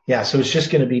 yeah, so it's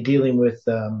just going to be dealing with,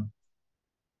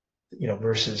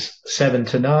 verses 7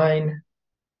 to 9.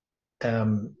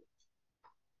 And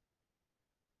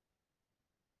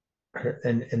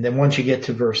then once you get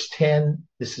to verse 10,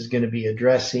 this is going to be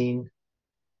addressing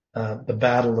the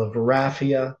Battle of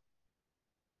Raphia.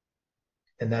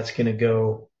 And that's going to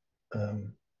go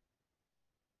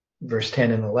verse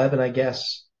 10 and 11, I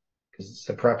guess, because it's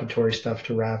the preparatory stuff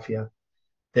to Raphia.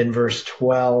 Then verse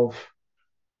 12,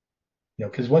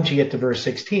 because once you get to verse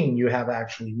 16, you have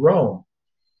actually Rome,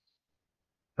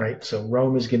 right? So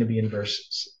Rome is going to be in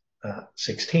verse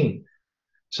 16.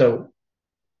 So,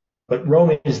 but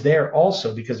Rome is there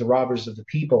also because the robbers of the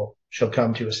people shall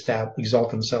come to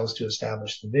exalt themselves to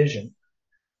establish the vision.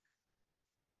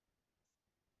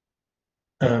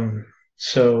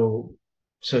 So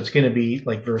it's going to be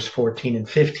like verse 14 and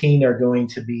 15 are going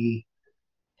to be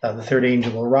the third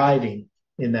angel arriving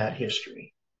in that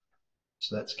history.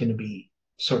 So that's going to be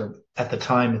sort of at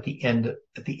the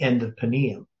end of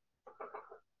Paneum.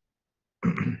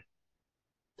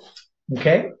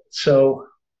 Okay, so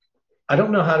I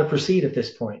don't know how to proceed at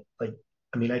this point.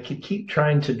 I could keep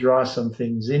trying to draw some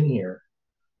things in here.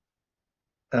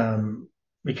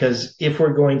 Because if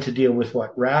we're going to deal with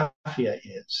what Raphia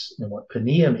is and what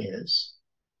Paneum is,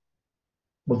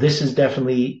 well, this is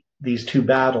definitely these two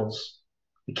battles,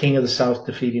 the king of the south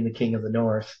defeating the king of the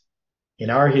north.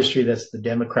 In our history, that's the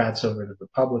Democrats over the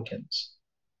Republicans.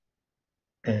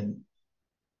 And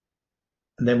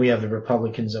then we have the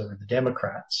Republicans over the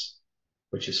Democrats,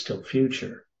 which is still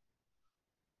future.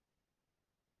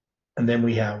 And then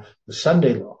we have the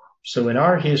Sunday law. So in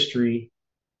our history,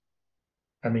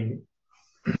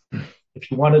 if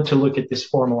you wanted to look at this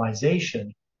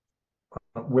formalization,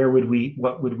 what would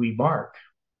we mark?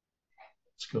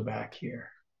 Let's go back here.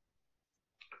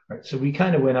 All right, so we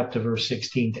kind of went up to verse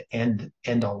 16 to end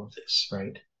all of this,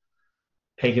 right?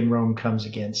 Pagan Rome comes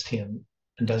against him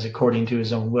and does according to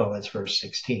his own will. That's verse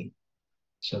 16.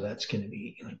 So that's going to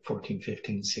be like 14,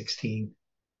 15, 16,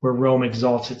 where Rome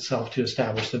exalts itself to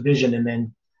establish the vision and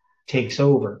then takes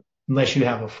over, unless you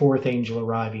have a fourth angel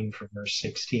arriving from verse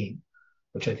 16,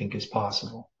 which I think is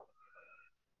possible.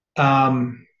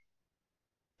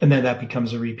 And then that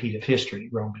becomes a repeat of history.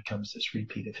 Rome becomes this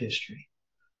repeat of history.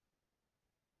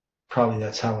 Probably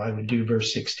that's how I would do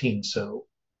verse 16. So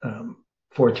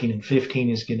 14 and 15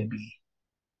 is going to be.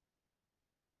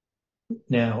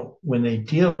 Now, when they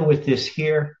deal with this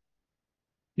here,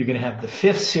 you're going to have the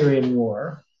fifth Syrian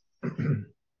war.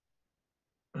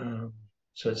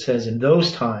 So it says in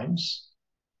those times.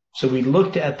 So we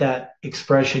looked at that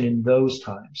expression in those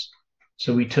times.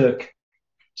 So we took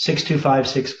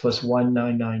 6256 plus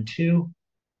 1992,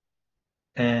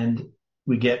 and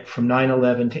we get from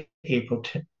 9/11 to April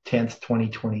 10th,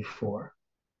 2024.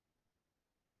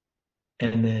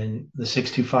 And then the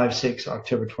 6256,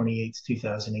 October 28th,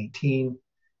 2018,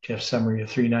 Jeff's summary of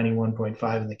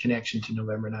 391.5 and the connection to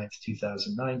November 9th,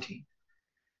 2019.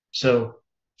 So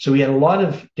we had a lot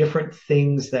of different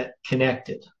things that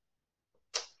connected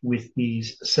with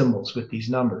these symbols, with these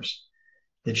numbers,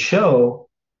 that show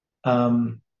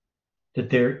that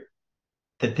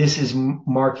this is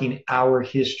marking our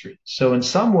history. So in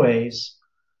some ways,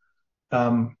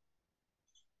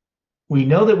 we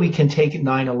know that we can take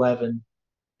 9/11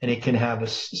 and it can have a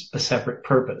separate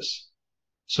purpose.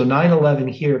 So 9/11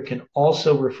 here can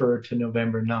also refer to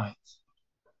November 9th,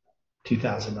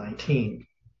 2019.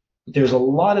 There's a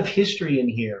lot of history in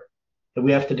here that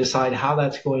we have to decide how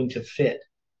that's going to fit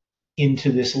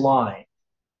into this line.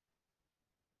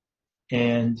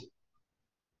 And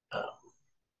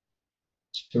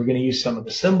so we're going to use some of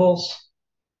the symbols,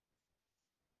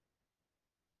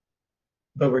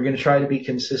 but we're going to try to be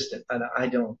consistent. And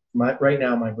right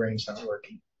now my brain's not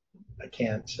working. I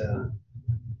can't,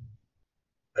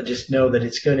 I just know that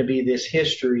it's going to be this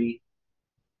history.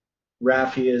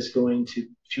 Raphia is going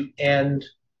to end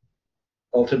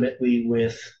ultimately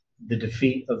with the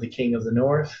defeat of the king of the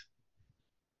north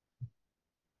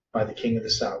by the king of the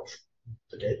south.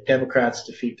 The Democrats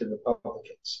defeat the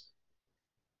Republicans.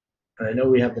 And I know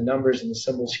we have the numbers and the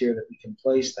symbols here that we can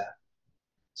place that.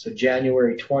 So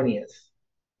January 20th,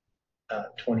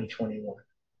 2021.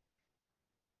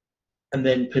 And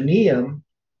then Paneum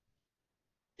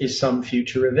is some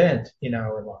future event in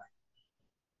our line.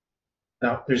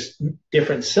 Now, there's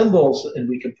different symbols and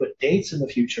we can put dates in the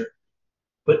future,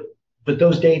 but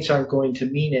those dates aren't going to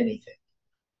mean anything.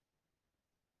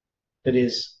 That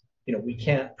is, we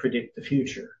can't predict the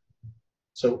future.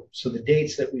 So the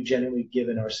dates that we generally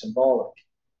given are symbolic.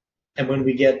 And when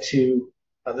we get to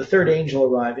The third angel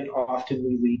arriving often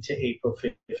we lead to April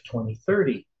 5th,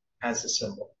 2030 as a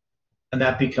symbol. And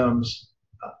that becomes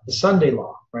the Sunday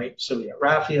law, right? So we got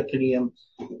Raphia, Panium,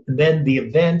 and then the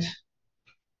event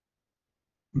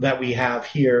that we have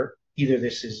here, either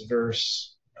this is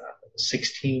verse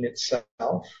 16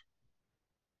 itself,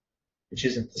 which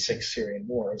isn't the Sixth Syrian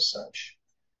War as such.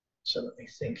 So let me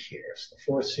think here. So the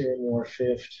Fourth Syrian War,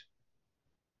 fifth.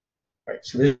 All right,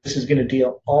 so this is going to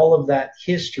deal all of that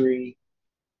history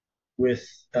with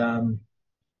dealing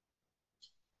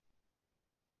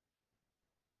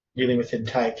with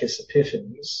Antiochus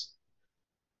Epiphanes.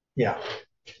 Yeah,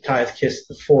 Antiochus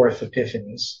the Fourth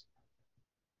Epiphanes.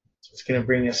 So it's going to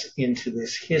bring us into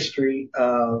this history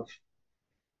of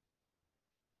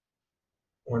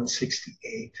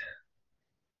 168.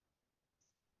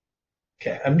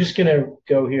 Okay, I'm just going to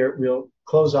go here. We'll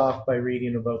close off by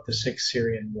reading about the Sixth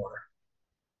Syrian War.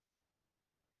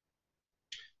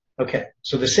 Okay,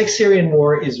 so the Sixth Syrian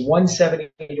War is 170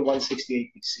 to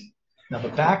 168 BC. Now the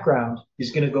background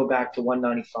is going to go back to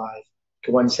 195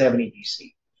 to 170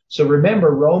 BC. So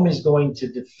remember, Rome is going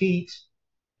to defeat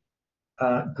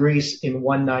Greece in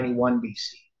 191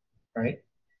 BC, right?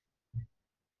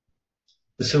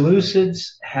 The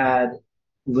Seleucids had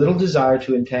little desire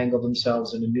to entangle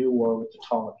themselves in a new war with the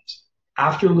Ptolemies.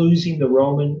 After losing the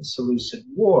Roman-Seleucid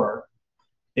War,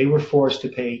 they were forced to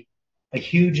pay a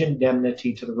huge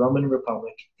indemnity to the Roman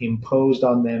Republic imposed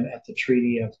on them at the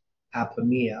Treaty of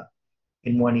Apamea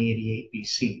in 188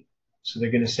 BC. So they're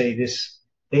going to say this,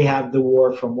 they have the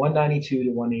war from 192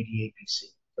 to 188 BC.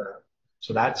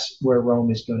 So that's where Rome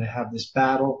is going to have this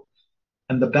battle.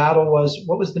 And the battle was,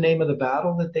 what was the name of the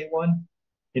battle that they won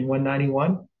in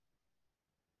 191?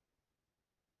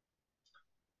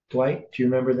 Dwight, do you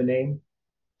remember the name?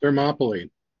 Thermopylae.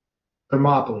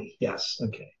 Thermopylae, yes.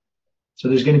 Okay. So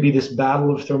there's going to be this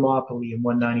Battle of Thermopylae in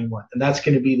 191, and that's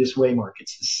going to be this waymark.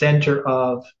 It's the center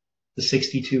of the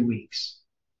 62 weeks.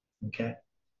 Okay.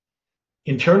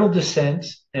 Internal dissent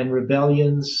and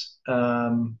rebellions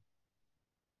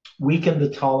weakened the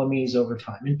Ptolemies over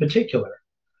time. In particular,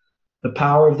 the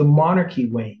power of the monarchy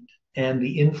waned, and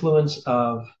the influence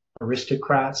of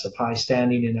aristocrats of high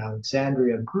standing in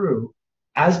Alexandria grew,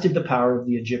 as did the power of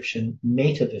the Egyptian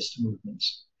nativist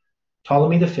movements.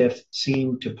 Ptolemy V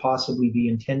seemed to possibly be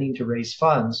intending to raise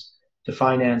funds to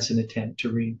finance an attempt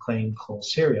to reclaim Coal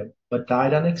Syria, but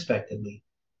died unexpectedly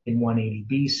in 180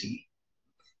 BC.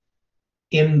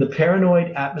 In the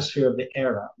paranoid atmosphere of the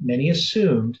era, many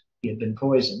assumed he had been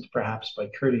poisoned, perhaps by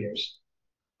courtiers,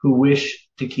 who wished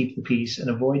to keep the peace and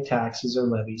avoid taxes or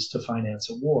levies to finance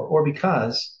a war, or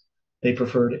because they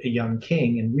preferred a young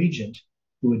king and regent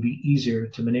who would be easier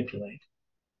to manipulate.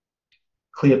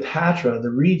 Cleopatra, the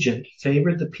regent,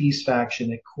 favored the peace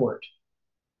faction at court,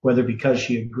 whether because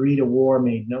she agreed a war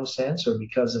made no sense or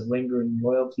because of lingering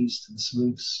loyalties to the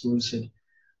Seleucid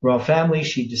royal family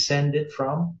she descended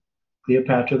from.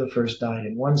 Cleopatra I died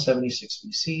in 176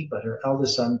 BC, but her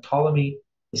eldest son, Ptolemy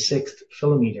VI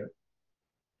Philometor,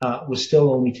 was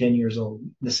still only 10 years old,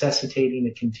 necessitating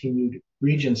a continued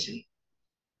regency.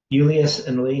 Julius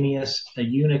and Lanius, a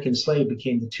eunuch and slave,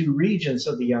 became the two regents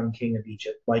of the young king of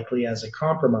Egypt, likely as a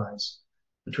compromise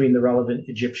between the relevant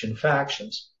Egyptian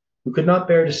factions, who could not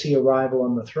bear to see a rival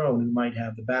on the throne who might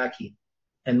have the backing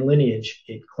and lineage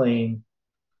to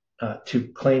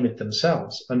claim it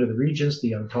themselves. Under the regents, the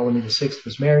young Ptolemy VI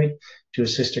was married to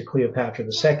his sister Cleopatra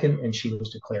II, and she was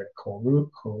declared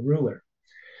co-ruler.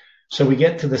 So we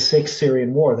get to the Sixth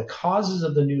Syrian War. The causes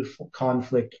of the new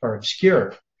conflict are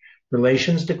obscure.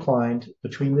 Relations declined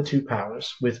between the two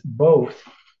powers, with both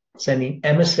sending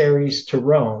emissaries to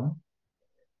Rome,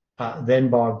 then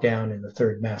bogged down in the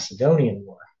Third Macedonian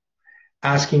War,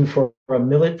 asking for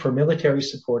military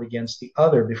support against the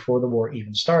other before the war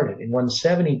even started. In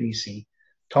 170 BC,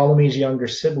 Ptolemy's younger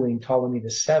sibling, Ptolemy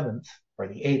VII, or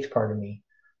the eighth,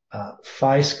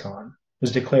 Physcon,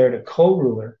 was declared a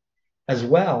co-ruler as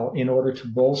well in order to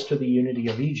bolster the unity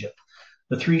of Egypt.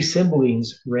 The three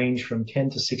siblings range from 10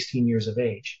 to 16 years of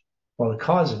age. While the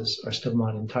causes are still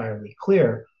not entirely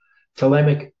clear,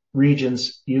 Ptolemaic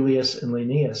regents Julius and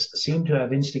Lanius seem to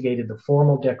have instigated the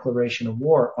formal declaration of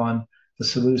war on the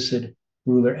Seleucid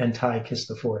ruler Antiochus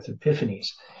IV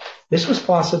Epiphanes. This was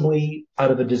possibly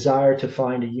out of a desire to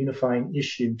find a unifying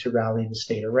issue to rally the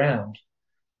state around,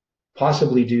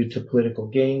 possibly due to political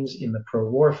gains in the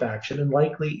pro-war faction and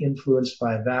likely influenced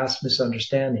by a vast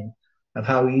misunderstanding of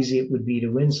how easy it would be to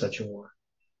win such a war.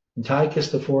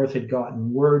 Antiochus IV had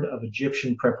gotten word of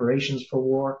Egyptian preparations for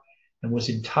war and was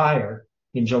in Tyre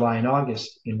in July and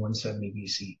August in 170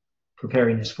 BC,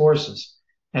 preparing his forces,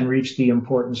 and reached the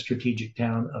important strategic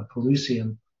town of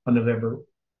Pelusium on November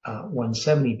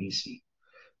 170 BC.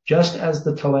 Just as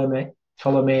the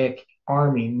Ptolemaic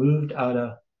army moved out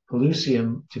of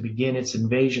Pelusium to begin its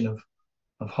invasion of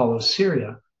Hollow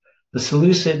Syria, the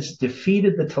Seleucids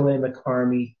defeated the Ptolemaic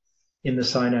army in the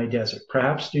Sinai Desert,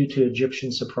 perhaps due to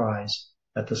Egyptian surprise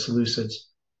at the Seleucids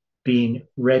being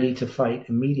ready to fight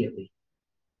immediately.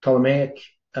 Ptolemaic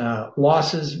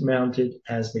losses mounted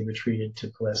as they retreated to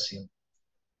Pelusium.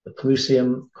 The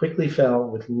Pelusium quickly fell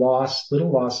with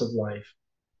little loss of life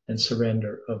and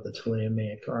surrender of the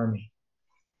Ptolemaic army.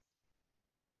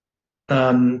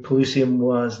 Pelusium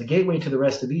was the gateway to the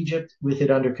rest of Egypt. With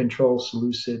it under control,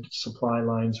 Seleucid supply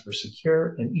lines were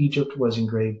secure, and Egypt was in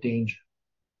grave danger.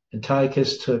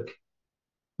 Antiochus took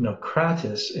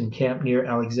Naucratis and camped near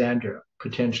Alexandria,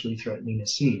 potentially threatening a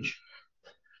siege.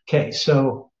 Okay,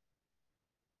 so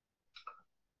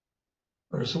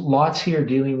there's lots here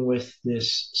dealing with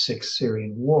this Sixth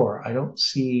Syrian War. I don't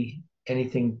see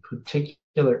anything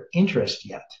particular interest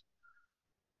yet.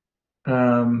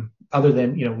 Other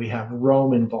than, we have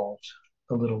Rome involved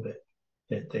a little bit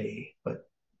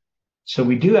so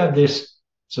we do have this.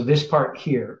 So this part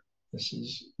here, this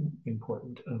is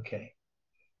important. Okay.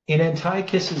 In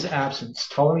Antiochus's absence,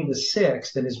 Ptolemy VI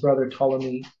and his brother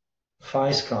Ptolemy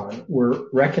Physcon were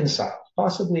reconciled,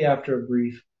 possibly after a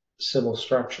brief civil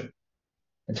structure.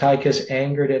 Antiochus,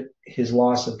 angered at his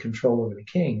loss of control over the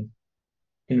king,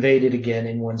 invaded again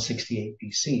in 168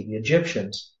 BC. The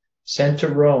Egyptians sent to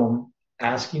Rome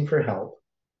asking for help,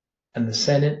 and the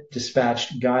Senate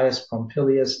dispatched Gaius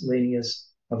Pompilius Lanius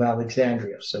of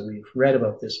Alexandria. So we've read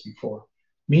about this before.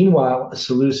 Meanwhile, a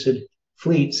Seleucid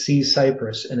fleet seized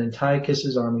Cyprus, and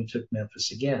Antiochus's army took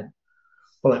Memphis again.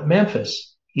 Well, at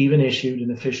Memphis, he even issued an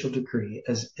official decree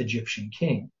as Egyptian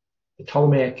king. The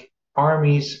Ptolemaic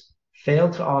armies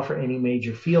failed to offer any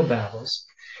major field battles,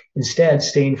 instead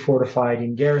staying fortified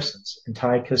in garrisons.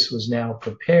 Antiochus was now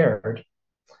prepared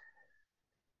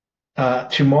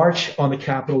to march on the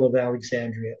capital of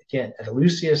Alexandria again. At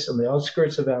Eleusis, on the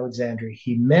outskirts of Alexandria,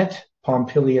 he met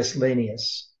Pompilius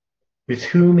Lanius, with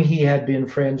whom he had been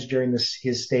friends during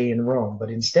his stay in Rome. But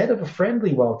instead of a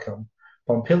friendly welcome,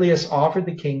 Pompilius offered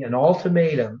the king an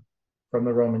ultimatum from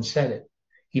the Roman Senate.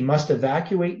 He must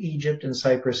evacuate Egypt and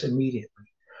Cyprus immediately.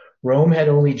 Rome had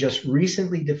only just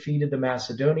recently defeated the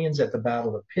Macedonians at the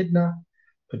Battle of Pydna,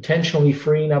 potentially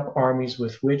freeing up armies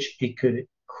with which it could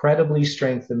credibly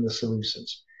strengthen the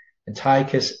Seleucids.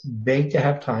 Antiochus begged to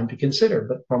have time to consider,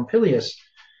 but Pompilius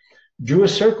drew a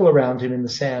circle around him in the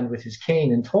sand with his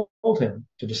cane and told him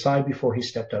to decide before he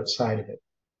stepped outside of it,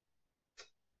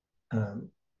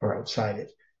 outside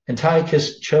it.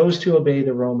 Antiochus chose to obey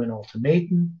the Roman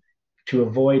ultimatum to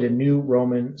avoid a new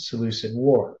Roman-Seleucid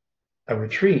war, a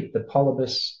retreat that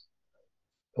Polybius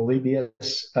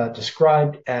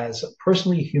described as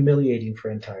personally humiliating for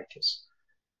Antiochus.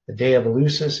 The day of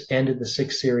Eleusis ended the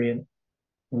Sixth Syrian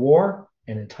War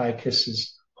and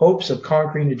Antiochus's hopes of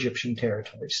conquering Egyptian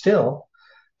territory. Still,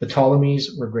 the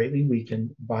Ptolemies were greatly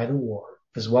weakened by the war,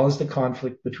 as well as the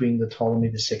conflict between the Ptolemy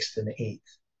VI and VIII.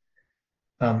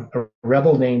 A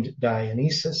rebel named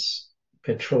Dionysius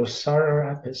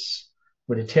Petrosarapis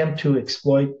would attempt to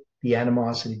exploit the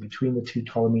animosity between the two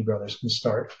Ptolemy brothers and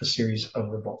start a series of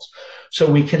revolts.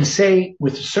 So we can say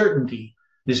with certainty,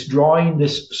 drawing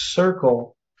this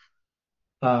circle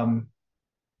around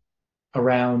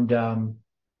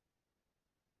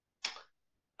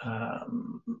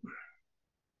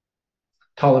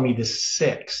Ptolemy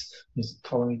VI,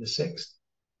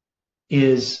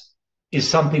 is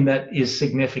something that is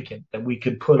significant, that we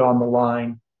could put on the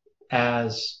line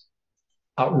as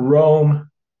Rome,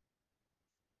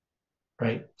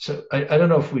 right? So I don't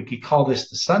know if we could call this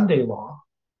the Sunday law,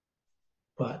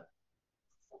 but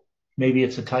maybe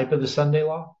it's a type of the Sunday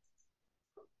law.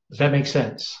 Does that make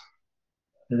sense?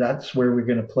 That's where we're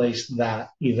going to place that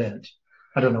event.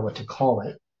 I don't know what to call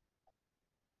it.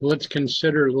 Let's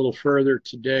consider a little further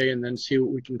today and then see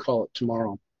what we can call it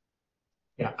tomorrow.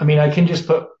 Yeah, I mean, I can just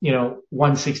put,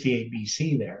 168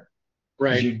 BC there.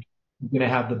 Right. You're going to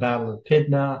have the Battle of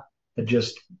Pydna that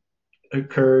just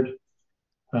occurred.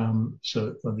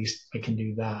 So at least I can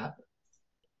do that.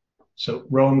 So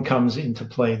Rome comes into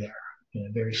play there,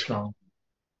 very strong.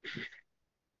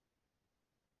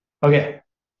 Okay.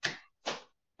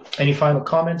 Any final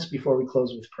comments before we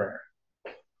close with prayer?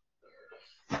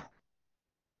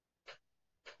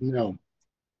 No.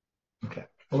 Okay.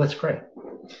 Well, let's pray.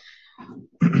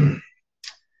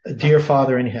 Dear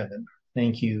Father in heaven,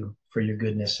 thank you for your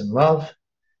goodness and love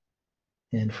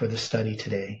and for the study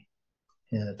today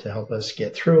to help us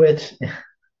get through it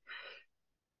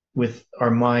with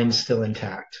our minds still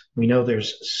intact. We know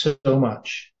there's so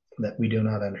much that we do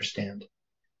not understand.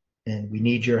 And we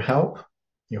need your help,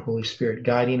 your Holy Spirit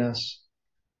guiding us,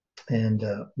 and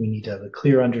we need to have a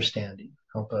clear understanding.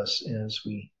 Help us as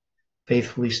we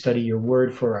faithfully study your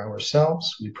word for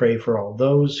ourselves. We pray for all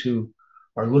those who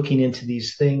are looking into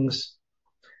these things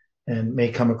and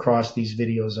may come across these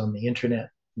videos on the internet.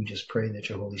 We just pray that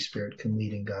your Holy Spirit can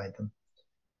lead and guide them.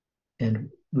 And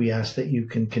we ask that you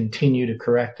can continue to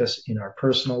correct us in our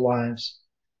personal lives,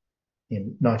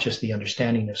 in not just the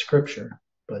understanding of Scripture,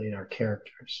 but in our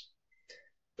characters.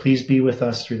 Please be with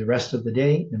us through the rest of the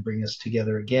day and bring us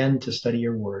together again to study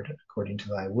your word according to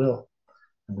thy will.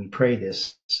 And we pray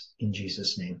this in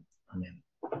Jesus' name. Amen.